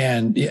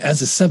 And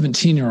as a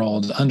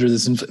 17-year-old under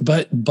this,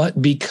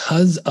 but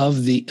because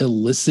of the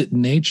illicit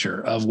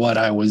nature of what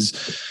I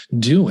was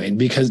doing,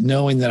 because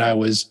knowing that I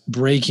was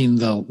breaking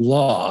the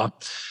law,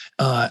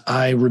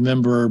 I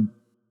remember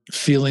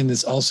feeling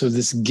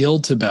this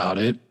guilt about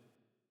it,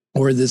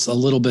 or this a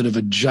little bit of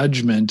a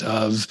judgment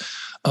of,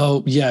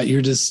 oh yeah,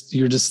 you're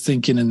just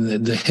thinking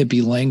in the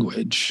hippie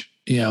language,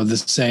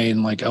 the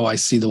saying like, oh, I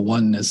see the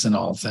oneness in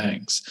all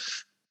things.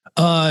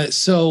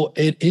 So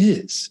it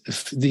is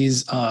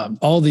these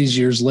all these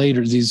years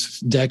later, these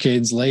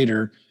decades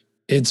later,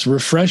 it's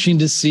refreshing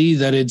to see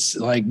that it's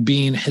like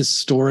being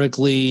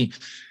historically,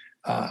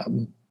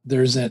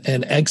 there's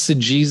an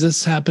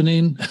exegesis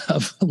happening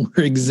of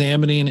we're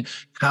examining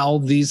how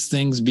these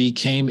things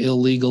became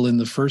illegal in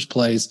the first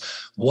place,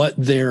 what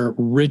their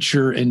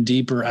richer and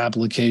deeper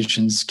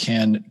applications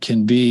can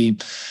be.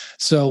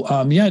 So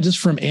just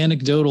from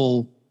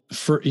anecdotal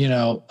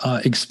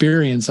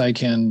experience, I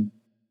can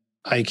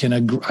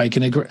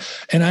agree.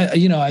 And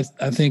I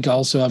think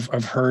also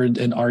I've heard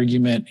an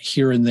argument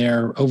here and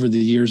there over the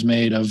years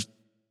made of,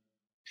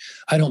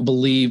 they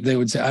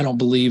would say, I don't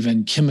believe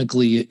in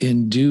chemically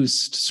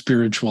induced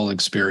spiritual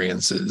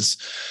experiences.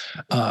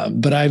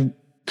 But I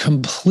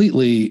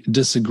completely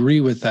disagree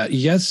with that.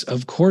 Yes,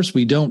 of course,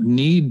 we don't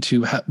need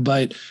to,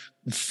 but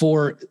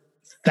for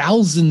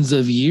thousands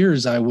of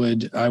years, I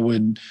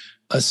would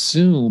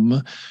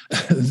assume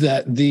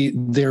that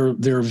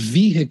they're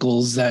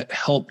vehicles that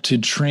help to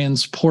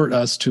transport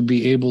us to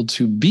be able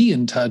to be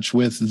in touch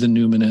with the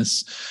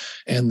numinous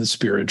and the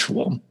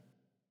spiritual.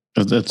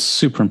 That's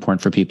super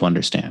important for people to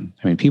understand.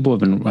 I mean, people have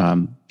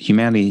been,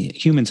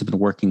 humans have been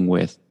working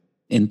with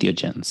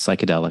entheogens,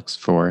 psychedelics,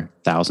 for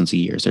thousands of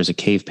years. There's a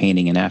cave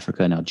painting in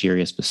Africa, in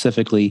Algeria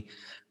specifically,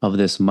 of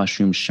this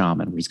mushroom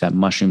shaman, where he's got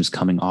mushrooms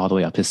coming all the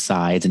way up his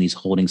sides, and he's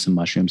holding some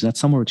mushrooms. And that's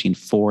somewhere between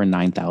 4,000 and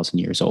 9,000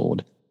 years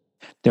old.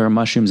 There are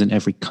mushrooms in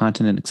every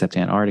continent except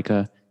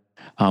Antarctica.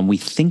 We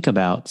think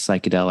about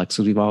psychedelics,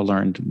 so we've all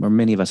learned, or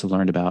many of us have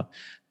learned about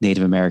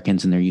Native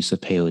Americans and their use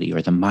of peyote,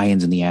 or the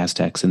Mayans and the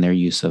Aztecs and their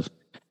use of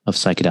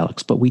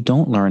psychedelics. But we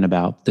don't learn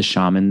about the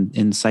shaman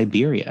in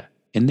Siberia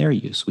in their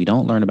use. We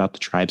don't learn about the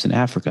tribes in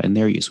Africa in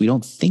their use. We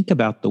don't think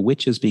about the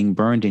witches being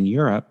burned in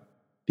Europe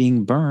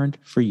being burned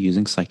for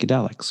using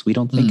psychedelics. We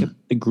don't think of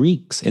the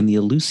Greeks and the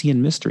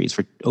Eleusinian mysteries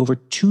for over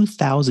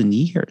 2,000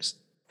 years.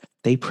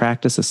 They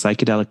practice a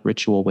psychedelic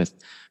ritual with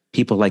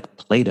people like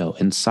Plato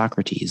and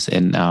Socrates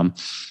and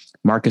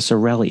Marcus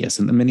Aurelius,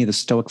 and many of the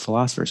Stoic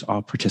philosophers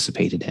all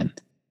participated in.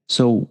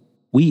 So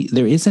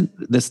there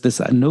isn't this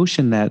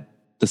notion that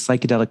the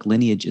psychedelic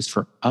lineage is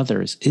for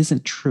others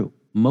isn't true.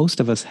 Most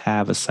of us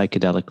have a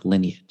psychedelic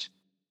lineage.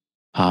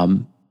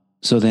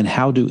 So then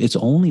it's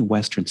only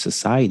Western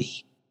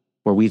society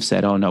where we've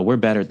said, oh no, we're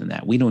better than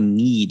that. We don't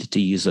need to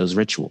use those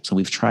rituals. And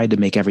we've tried to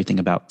make everything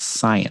about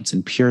science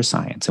and pure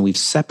science. And we've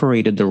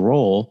separated the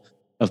role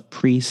of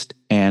priest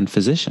and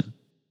physician.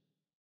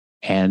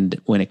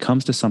 And when it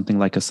comes to something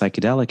like a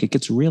psychedelic, it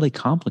gets really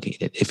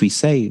complicated. If we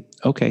say,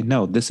 okay,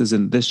 no, this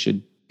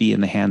should be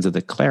in the hands of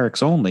the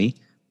clerics only,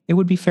 it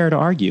would be fair to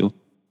argue,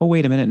 well,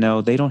 wait a minute,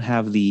 no, they don't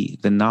have the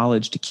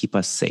knowledge to keep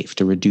us safe,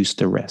 to reduce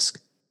the risk.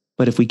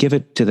 But if we give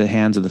it to the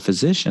hands of the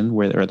physician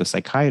or the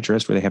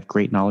psychiatrist, where they have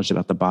great knowledge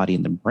about the body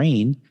and the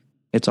brain,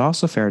 it's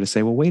also fair to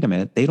say, well, wait a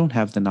minute, they don't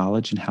have the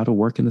knowledge in how to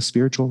work in the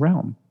spiritual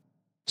realm.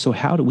 So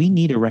how do we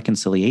need a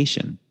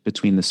reconciliation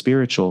between the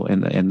spiritual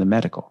and the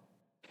medical,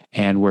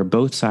 and where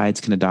both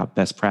sides can adopt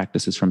best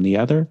practices from the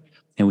other,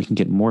 and we can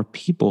get more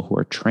people who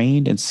are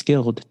trained and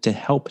skilled to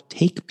help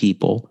take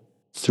people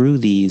through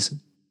these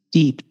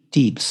deep,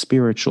 deep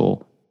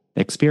spiritual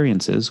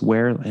experiences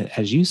where,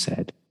 as you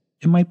said,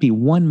 it might be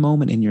one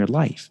moment in your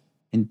life,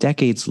 and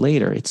decades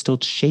later, it's still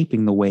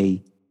shaping the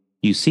way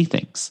you see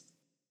things.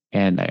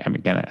 And I mean,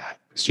 again,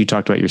 you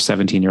talked about your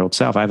 17-year-old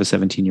self. I have a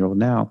 17-year-old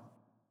now.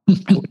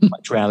 I would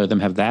much rather them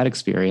have that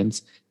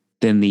experience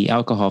than the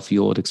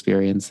alcohol-fueled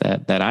experience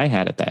that I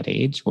had at that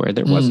age, where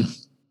there wasn't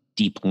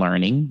deep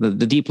learning.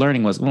 The deep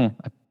learning was, I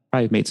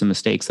probably made some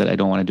mistakes that I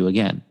don't want to do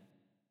again.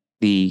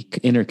 The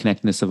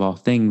interconnectedness of all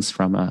things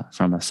from a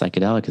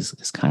psychedelic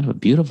is kind of a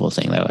beautiful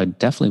thing that I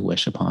definitely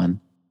wish upon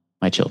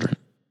my children.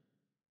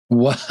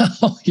 Wow.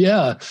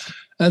 Yeah.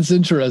 That's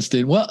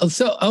interesting. Well,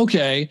 so,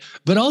 okay.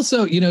 But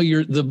also,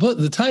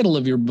 the title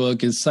of your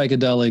book is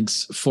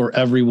Psychedelics for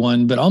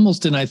Everyone, but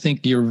almost in, I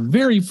think, your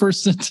very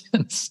first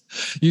sentence,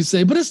 you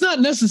say, but it's not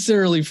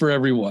necessarily for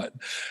everyone.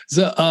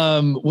 So,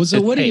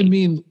 what do you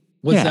mean?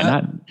 What's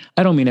that?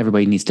 I don't mean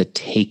everybody needs to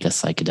take a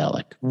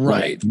psychedelic.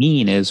 Right. What I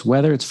mean is,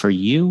 whether it's for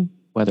you,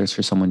 whether it's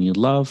for someone you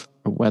love,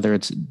 or whether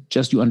it's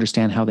just you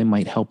understand how they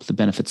might help the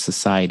benefit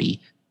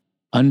society,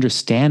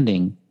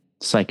 understanding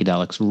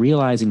psychedelics,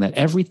 realizing that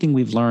everything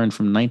we've learned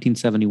from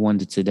 1971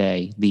 to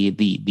today,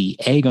 the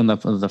egg on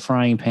the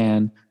frying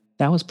pan,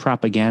 that was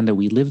propaganda.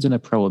 We lived in a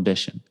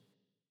prohibition.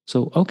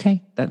 So,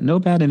 okay, that no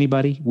bad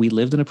anybody. We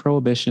lived in a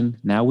prohibition.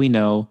 Now we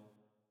know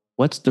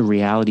what's the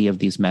reality of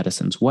these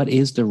medicines. What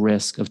is the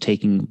risk of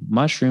taking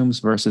mushrooms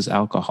versus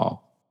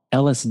alcohol,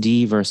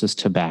 LSD versus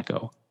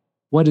tobacco?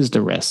 What is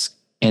the risk?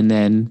 And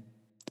then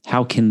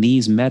how can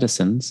these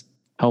medicines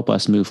help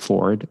us move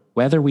forward,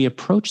 whether we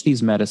approach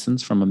these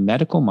medicines from a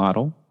medical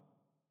model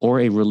or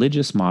a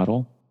religious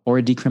model or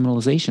a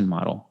decriminalization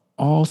model?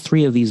 All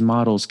three of these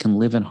models can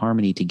live in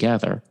harmony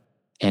together.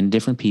 and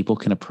different people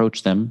can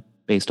approach them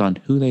based on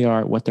who they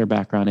are, what their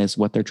background is,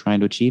 what they're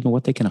trying to achieve, and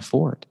what they can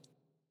afford.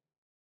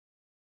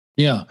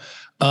 Yeah.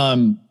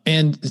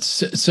 And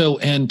so,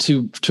 and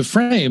to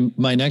frame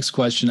my next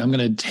question, I'm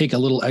going to take a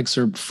little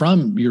excerpt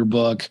from your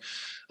book.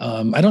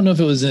 I don't know if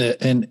it was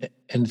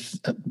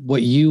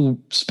what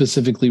you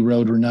specifically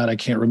wrote or not. I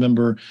can't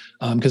remember,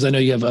 because I know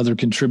you have other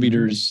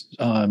contributors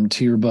to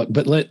your book.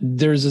 But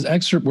there's this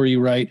excerpt where you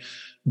write,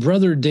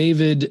 Brother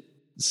David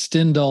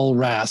Stendhal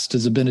Rast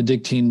is a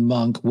Benedictine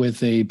monk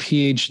with a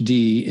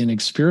PhD in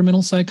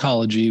experimental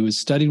psychology, who has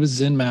studied with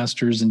Zen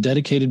masters and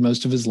dedicated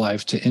most of his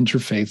life to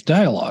interfaith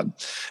dialogue.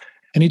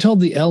 And he told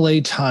the LA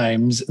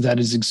Times that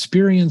his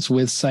experience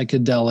with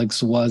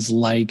psychedelics was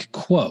like,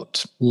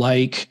 quote,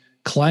 like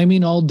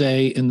climbing all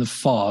day in the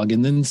fog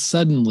and then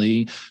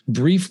suddenly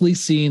briefly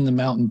seeing the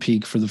mountain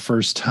peak for the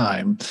first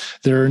time.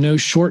 There are no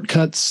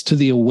shortcuts to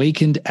the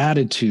awakened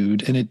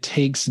attitude, and it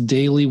takes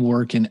daily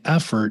work and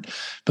effort,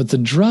 but the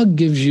drug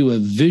gives you a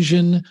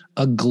vision,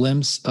 a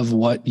glimpse of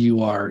what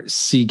you are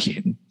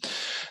seeking.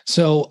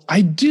 So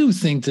I do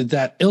think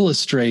that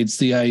illustrates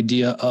the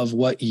idea of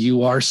what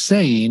you are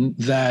saying,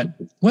 that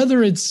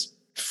whether it's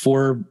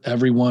for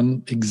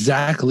everyone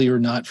exactly or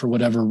not, for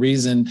whatever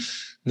reason,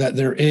 that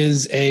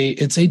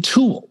it's a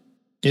tool.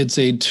 It's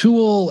a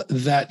tool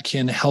that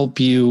can help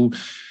you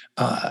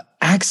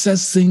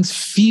access things,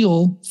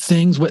 feel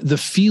things. What the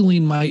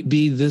feeling might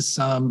be, this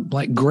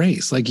like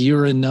grace, like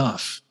you're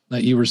enough,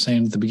 that you were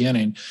saying at the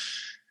beginning.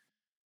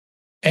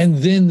 And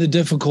then the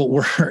difficult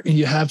work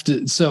you have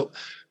to. So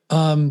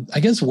I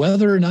guess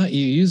whether or not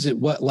you use it,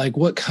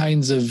 what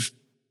kinds of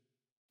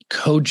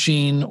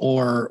coaching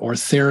or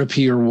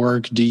therapy or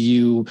work do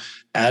you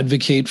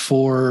advocate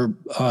for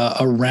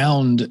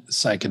around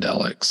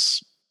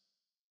psychedelics?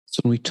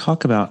 So when we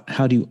talk about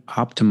how do you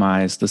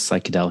optimize the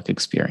psychedelic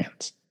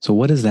experience, so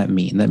what does that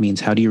mean? That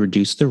means how do you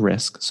reduce the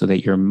risk so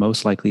that you're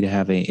most likely to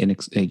have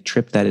a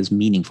trip that is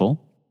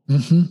meaningful?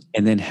 Mm-hmm.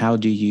 And then how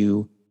do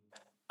you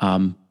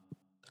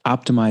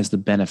optimize the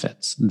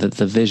benefits,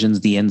 the visions,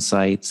 the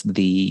insights,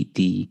 the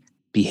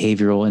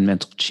behavioral and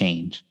mental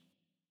change?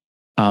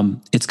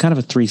 It's kind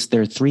of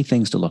there are three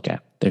things to look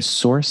at. There's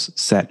source,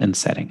 set, and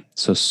setting.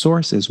 So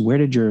source is, where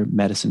did your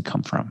medicine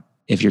come from?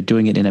 If you're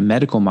doing it in a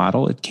medical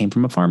model, it came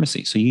from a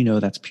pharmacy. So you know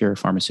that's pure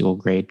pharmaceutical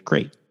grade,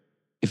 great.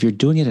 If you're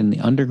doing it in the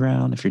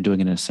underground, if you're doing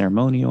it in a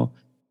ceremonial,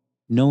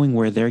 knowing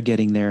where they're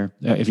getting their,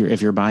 if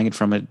you're buying it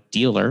from a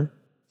dealer,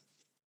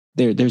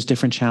 there's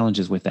different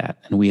challenges with that.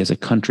 And we as a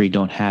country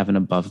don't have an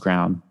above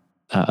ground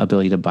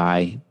ability to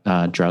buy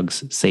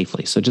drugs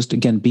safely. So just,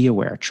 again, be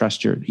aware,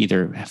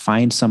 either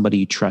find somebody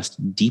you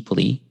trust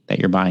deeply that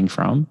you're buying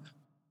from,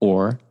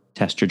 or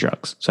test your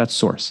drugs. So that's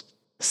source.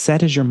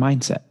 Set is your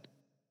mindset.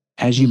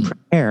 As you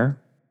prepare,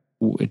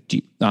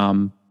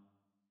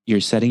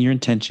 you're setting your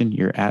intention,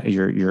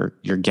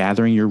 you're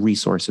gathering your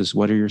resources.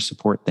 What are your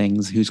support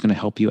things? Who's going to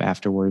help you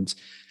afterwards?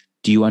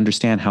 Do you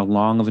understand how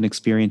long of an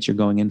experience you're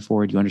going in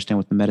for? Do you understand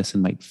what the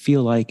medicine might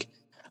feel like?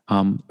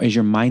 Is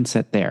your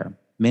mindset there?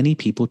 Many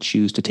people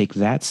choose to take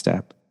that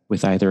step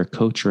with either a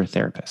coach or a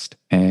therapist.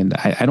 And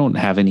I don't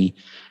have any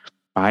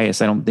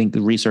bias. I don't think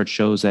the research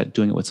shows that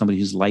doing it with somebody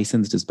who's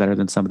licensed is better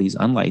than somebody who's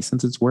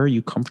unlicensed. It's where are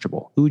you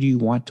comfortable? Who do you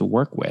want to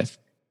work with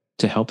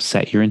to help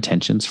set your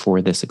intentions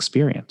for this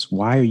experience?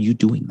 Why are you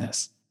doing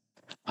this?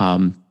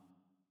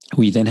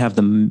 We then have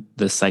the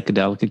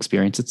psychedelic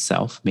experience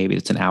itself. Maybe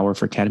it's an hour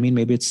for ketamine.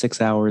 Maybe it's 6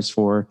 hours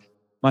for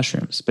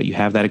mushrooms. But you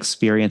have that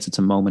experience. It's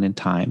a moment in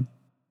time.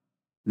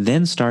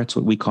 Then starts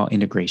what we call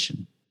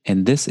integration.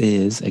 And this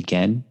is,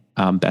 again,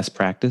 best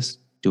practice.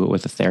 Do it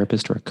with a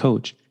therapist or a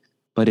coach.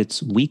 But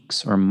it's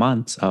weeks or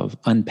months of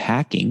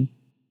unpacking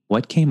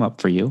what came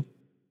up for you.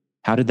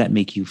 How did that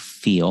make you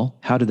feel?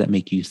 How did that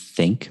make you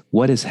think?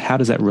 How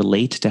does that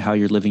relate to how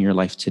you're living your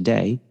life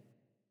today?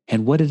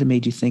 And what did it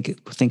make you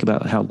think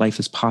about how life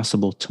is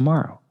possible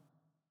tomorrow?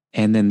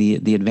 And then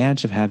the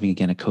advantage of having,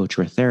 again, a coach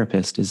or a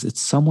therapist is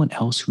it's someone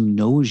else who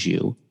knows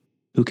you,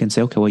 who can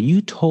say, okay, well,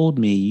 you told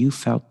me you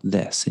felt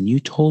this, and you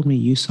told me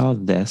you saw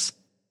this.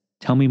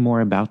 Tell me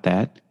more about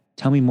that.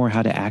 Tell me more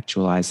how to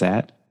actualize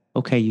that.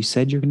 Okay, you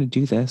said you're going to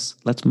do this.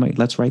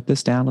 Let's write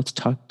this down. Let's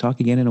talk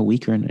again in a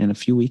week or in a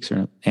few weeks,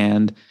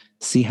 and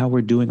see how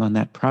we're doing on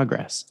that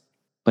progress.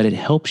 But it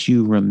helps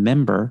you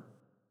remember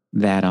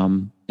that.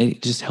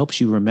 It just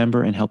helps you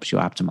remember and helps you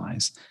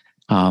optimize.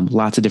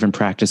 Lots of different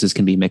practices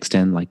can be mixed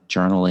in, like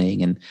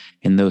journaling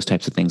and those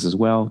types of things as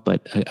well.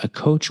 But a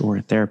coach or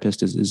a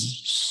therapist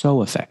is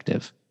so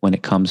effective when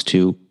it comes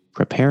to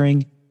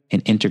preparing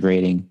and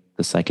integrating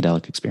the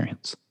psychedelic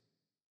experience.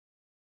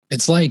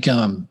 It's like,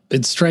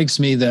 it strikes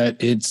me that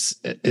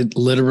it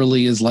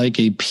literally is like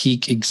a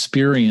peak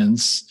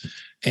experience,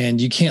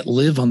 and you can't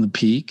live on the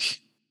peak.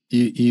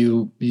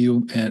 And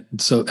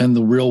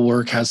the real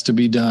work has to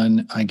be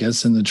done, I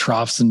guess, in the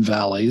troughs and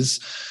valleys.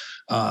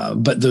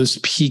 But those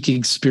peak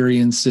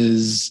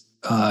experiences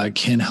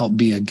can help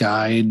be a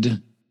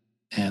guide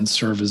and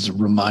serve as a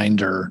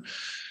reminder.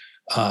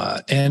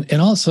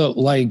 And also,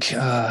 like,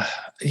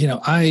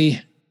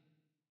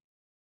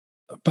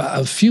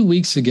 a few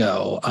weeks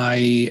ago,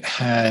 I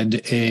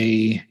had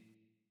a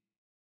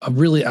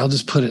really, I'll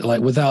just put it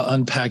like, without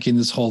unpacking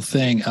this whole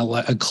thing,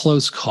 a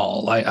close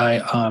call.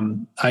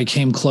 I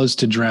came close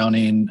to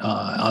drowning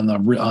on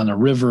a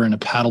river in a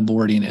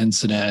paddleboarding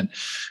incident,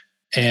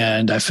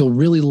 and I feel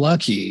really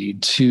lucky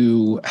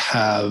to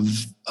have.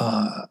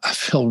 I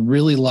feel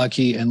really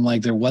lucky, and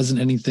like there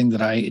wasn't anything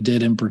that I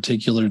did in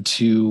particular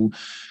to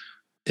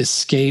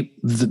escape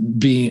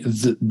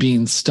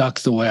being stuck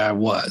the way I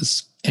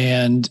was.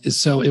 And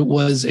so it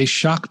was a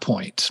shock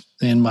point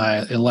in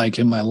my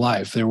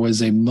life. There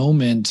was a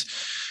moment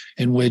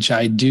in which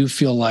I do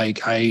feel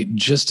like I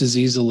just as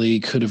easily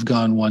could have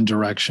gone one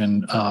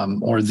direction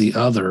or the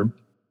other.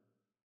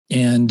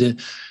 And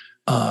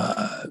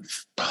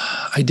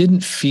I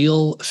didn't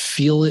feel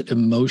it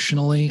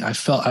emotionally. I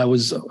felt I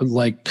was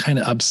like kind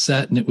of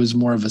upset, and it was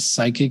more of a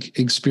psychic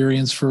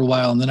experience for a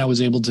while. And then I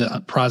was able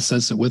to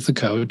process it with the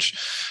coach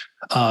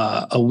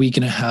a week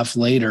and a half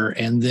later.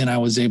 And then I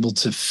was able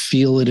to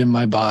feel it in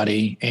my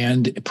body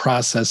and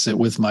process it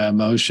with my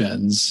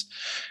emotions.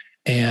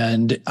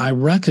 And I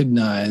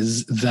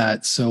recognize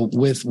that. So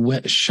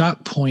with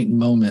shock point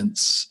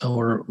moments,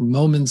 or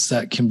moments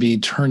that can be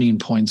turning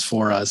points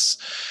for us,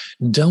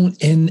 don't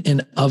in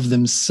and of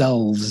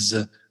themselves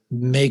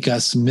make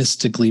us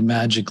mystically,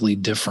 magically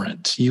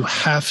different. You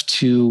have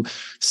to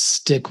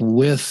stick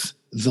with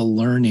the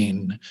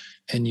learning,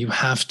 and you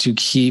have to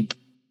keep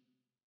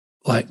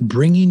like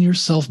bringing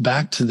yourself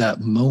back to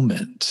that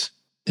moment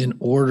in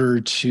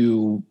order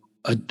to,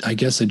 I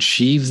guess,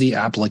 achieve the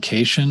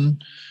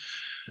application.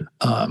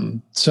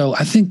 So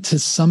I think to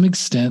some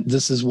extent,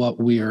 this is what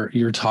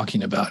you're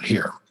talking about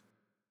here.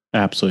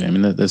 Absolutely. I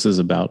mean, this is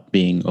about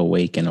being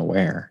awake and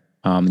aware.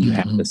 You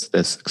have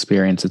this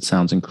experience. It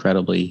sounds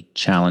incredibly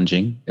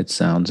challenging. It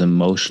sounds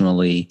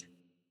emotionally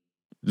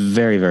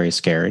very, very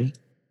scary.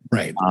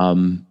 Right.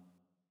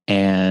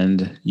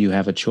 And you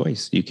have a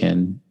choice. You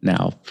can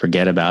now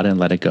forget about it and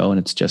let it go. And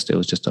it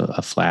was just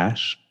a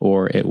flash,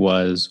 or it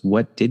was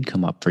what did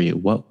come up for you?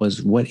 What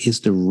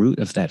is the root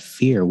of that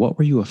fear? What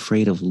were you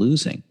afraid of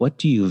losing? What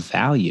do you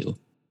value?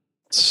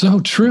 So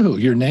true.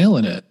 You're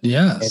nailing it.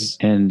 Yes.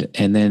 And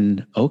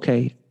then,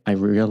 okay, I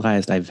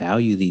realized I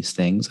value these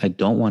things. I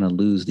don't want to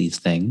lose these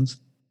things.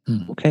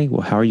 Okay,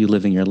 well, how are you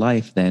living your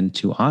life then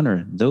to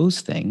honor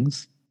those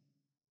things?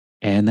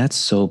 And that's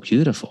so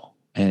beautiful.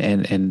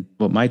 And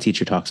what my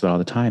teacher talks about all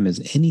the time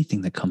is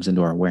anything that comes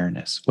into our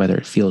awareness, whether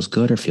it feels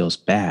good or feels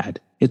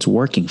bad, it's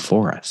working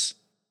for us.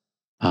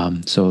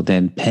 So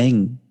then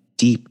paying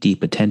deep,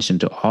 deep attention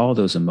to all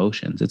those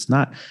emotions.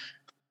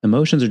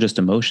 Emotions are just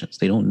emotions.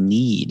 They don't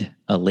need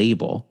a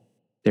label.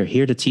 They're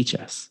here to teach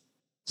us.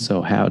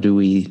 So how do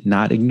we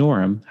not ignore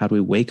them? How do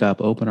we wake up,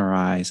 open our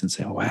eyes and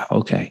say, oh, wow,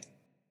 okay,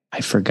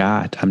 I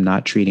forgot. I'm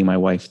not treating my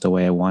wife the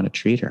way I want to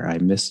treat her. I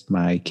miss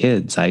my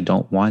kids. I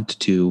don't want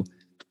to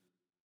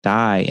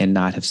die and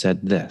not have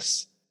said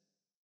this.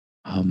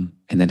 And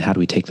then how do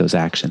we take those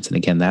actions? And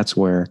again, that's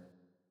where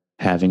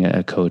having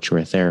a coach or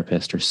a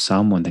therapist or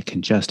someone that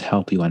can just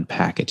help you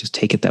unpack it, just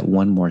take it that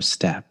one more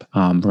step,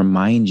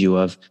 remind you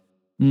of,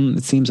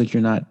 it seems like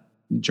you're not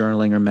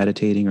journaling or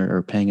meditating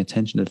or paying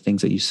attention to the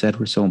things that you said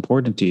were so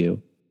important to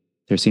you.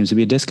 There seems to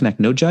be a disconnect.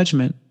 No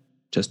judgment,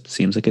 just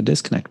seems like a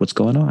disconnect. What's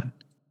going on?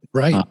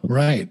 Right,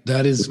 right.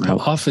 That is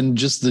often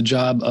just the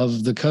job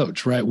of the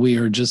coach, right? We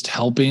are just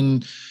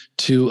helping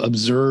to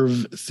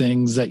observe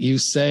things that you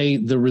say,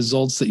 the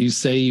results that you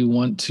say you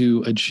want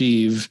to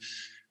achieve.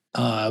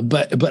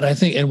 But I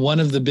think, and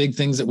one of the big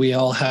things that we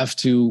all have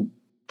to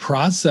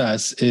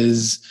process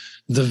is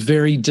the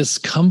very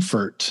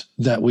discomfort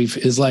that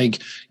is like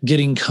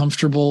getting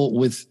comfortable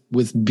with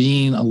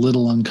being a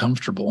little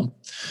uncomfortable.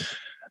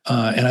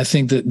 And I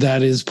think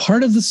that is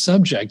part of the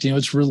subject.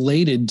 It's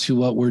related to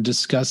what we're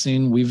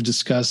discussing. We've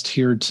discussed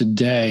here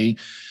today.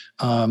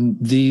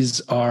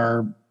 These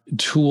are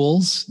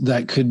tools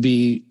that could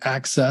be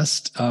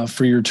accessed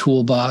for your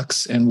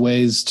toolbox, and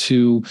ways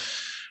to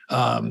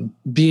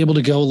be able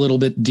to go a little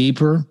bit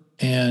deeper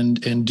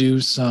and do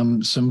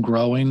some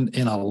growing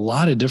in a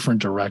lot of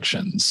different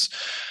directions.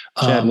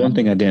 Chad, one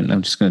thing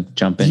I'm just going to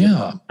jump in.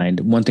 Yeah.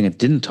 One thing I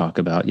didn't talk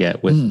about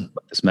yet with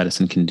what this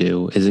medicine can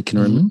do is it can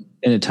remove,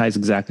 and it ties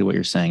exactly what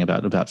you're saying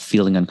about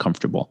feeling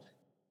uncomfortable.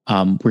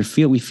 We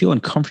feel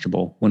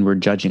uncomfortable when we're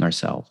judging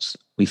ourselves.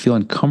 We feel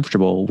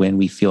uncomfortable when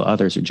we feel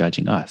others are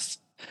judging us.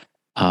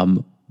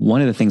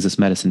 One of the things this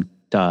medicine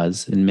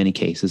does in many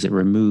cases, it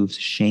removes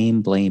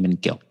shame, blame, and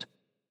guilt.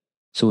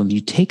 So when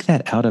you take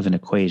that out of an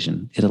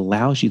equation, it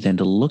allows you then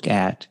to look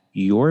at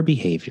your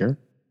behavior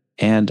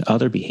and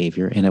other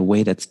behavior in a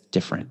way that's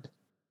different.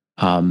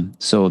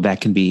 So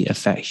that can be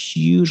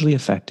hugely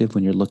effective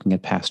when you're looking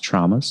at past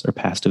traumas or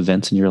past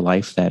events in your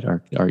life that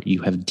are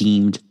you have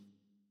deemed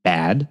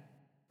bad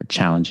or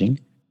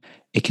challenging.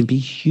 It can be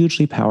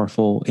hugely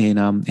powerful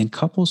in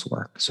couples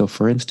work. So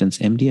for instance,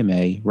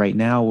 MDMA, right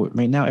now,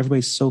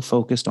 everybody's so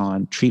focused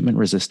on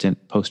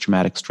treatment-resistant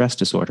post-traumatic stress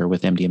disorder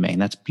with MDMA.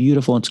 And that's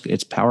beautiful.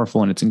 It's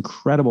powerful, and it's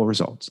incredible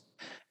results.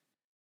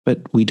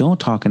 But we don't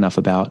talk enough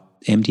about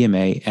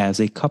MDMA as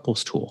a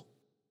couples tool.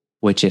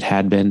 which it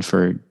had been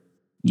for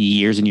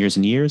years and years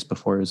and years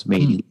before it was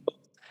made illegal.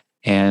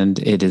 And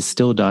it is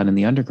still done in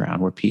the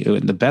underground, where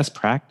the best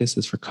practice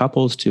is for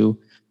couples to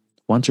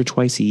once or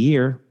twice a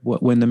year,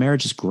 when the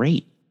marriage is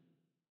great,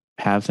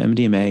 have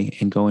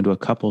MDMA and go into a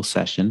couple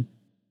session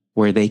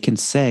where they can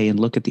say and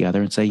look at the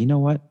other and say, you know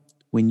what,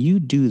 when you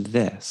do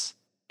this,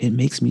 it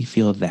makes me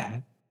feel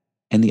that.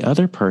 And the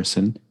other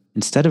person,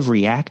 instead of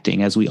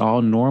reacting as we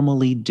all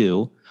normally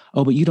do,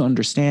 oh, but you don't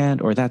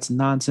understand, or that's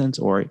nonsense,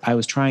 or I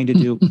was trying to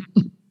do,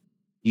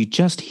 you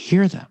just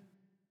hear them.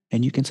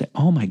 And you can say,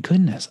 oh my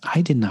goodness,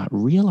 I did not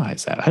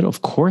realize that.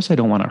 Of course I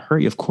don't want to hurt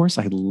you. Of course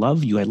I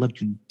love you. I love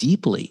you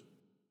deeply.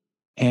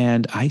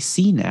 And I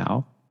see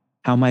now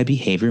how my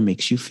behavior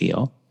makes you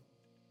feel.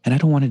 And I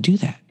don't want to do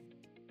that.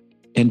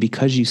 And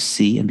because you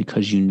see and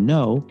because you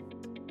know,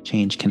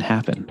 change can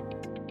happen.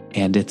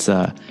 And it's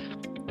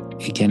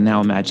again,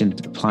 now imagine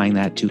applying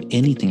that to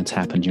anything that's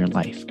happened in your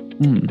life.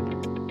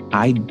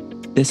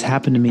 This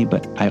happened to me,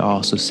 but I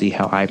also see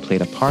how I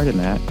played a part in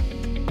that.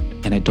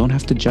 And I don't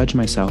have to judge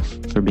myself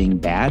for being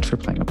bad for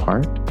playing a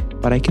part,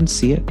 but I can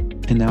see it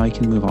and now I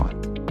can move on.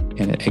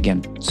 And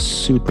again,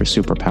 super,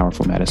 super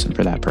powerful medicine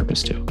for that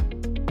purpose too.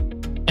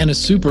 And a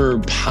super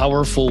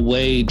powerful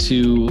way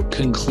to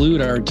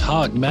conclude our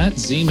talk. Matt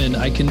Zemon,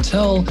 I can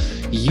tell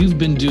you've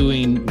been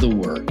doing the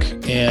work,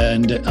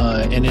 and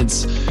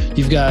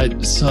you've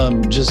got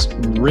some just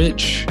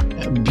rich,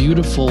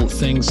 beautiful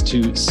things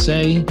to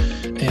say,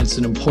 and it's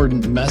an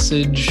important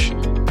message.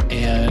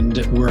 And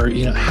we're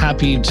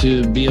happy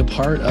to be a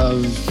part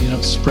of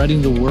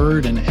spreading the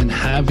word and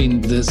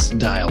having this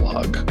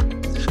dialogue.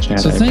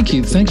 Chad, so thank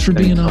you. Thanks for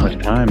being on.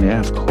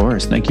 Yeah, of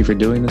course. Thank you for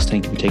doing this.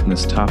 Thank you for taking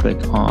this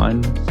topic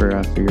on for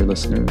your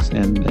listeners,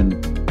 and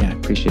I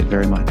appreciate it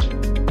very much.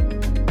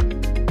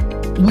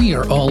 We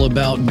are all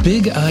about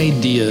big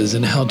ideas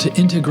and how to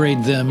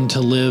integrate them to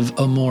live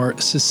a more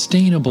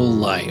sustainable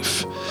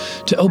life,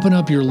 to open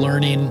up your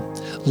learning,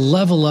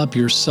 level up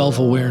your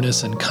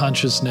self-awareness and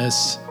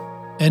consciousness,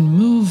 and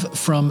move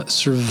from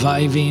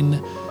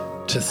surviving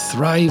to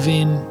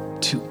thriving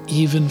to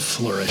even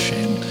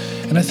flourishing.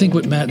 And I think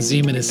what Matt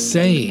Zemon is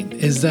saying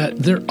is that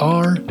there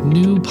are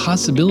new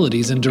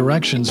possibilities and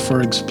directions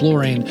for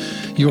exploring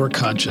your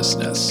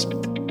consciousness.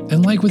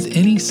 And like with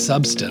any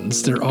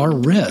substance, there are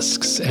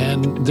risks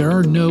and there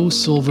are no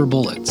silver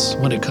bullets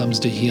when it comes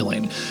to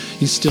healing.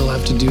 You still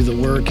have to do the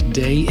work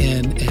day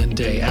in and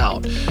day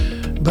out.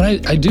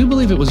 But I do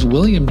believe it was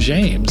William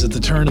James at the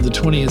turn of the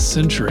 20th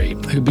century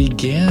who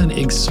began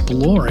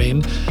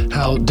exploring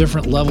how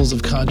different levels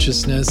of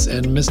consciousness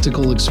and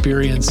mystical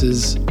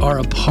experiences are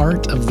a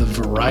part of the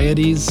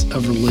varieties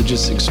of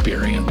religious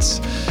experience.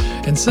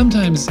 And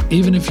sometimes,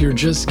 even if you're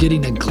just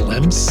getting a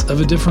glimpse of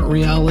a different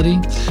reality,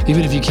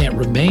 even if you can't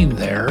remain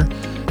there,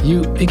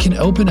 it can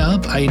open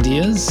up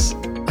ideas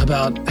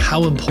about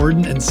how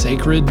important and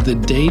sacred the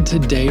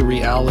day-to-day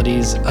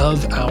realities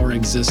of our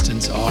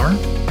existence are.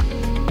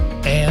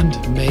 And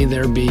may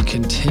there be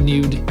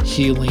continued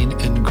healing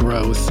and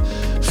growth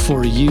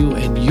for you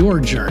and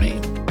your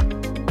journey.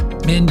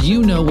 And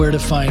you know where to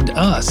find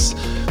us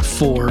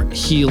for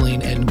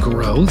healing and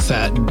growth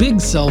at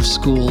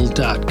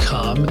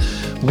bigselfschool.com,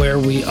 where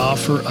we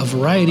offer a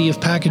variety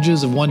of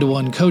packages of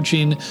one-to-one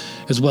coaching,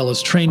 as well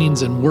as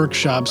trainings and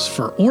workshops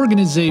for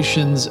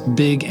organizations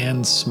big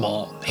and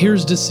small.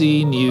 Here's to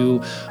seeing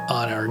you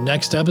on our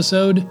next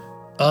episode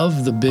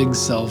of The Big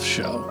Self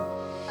Show.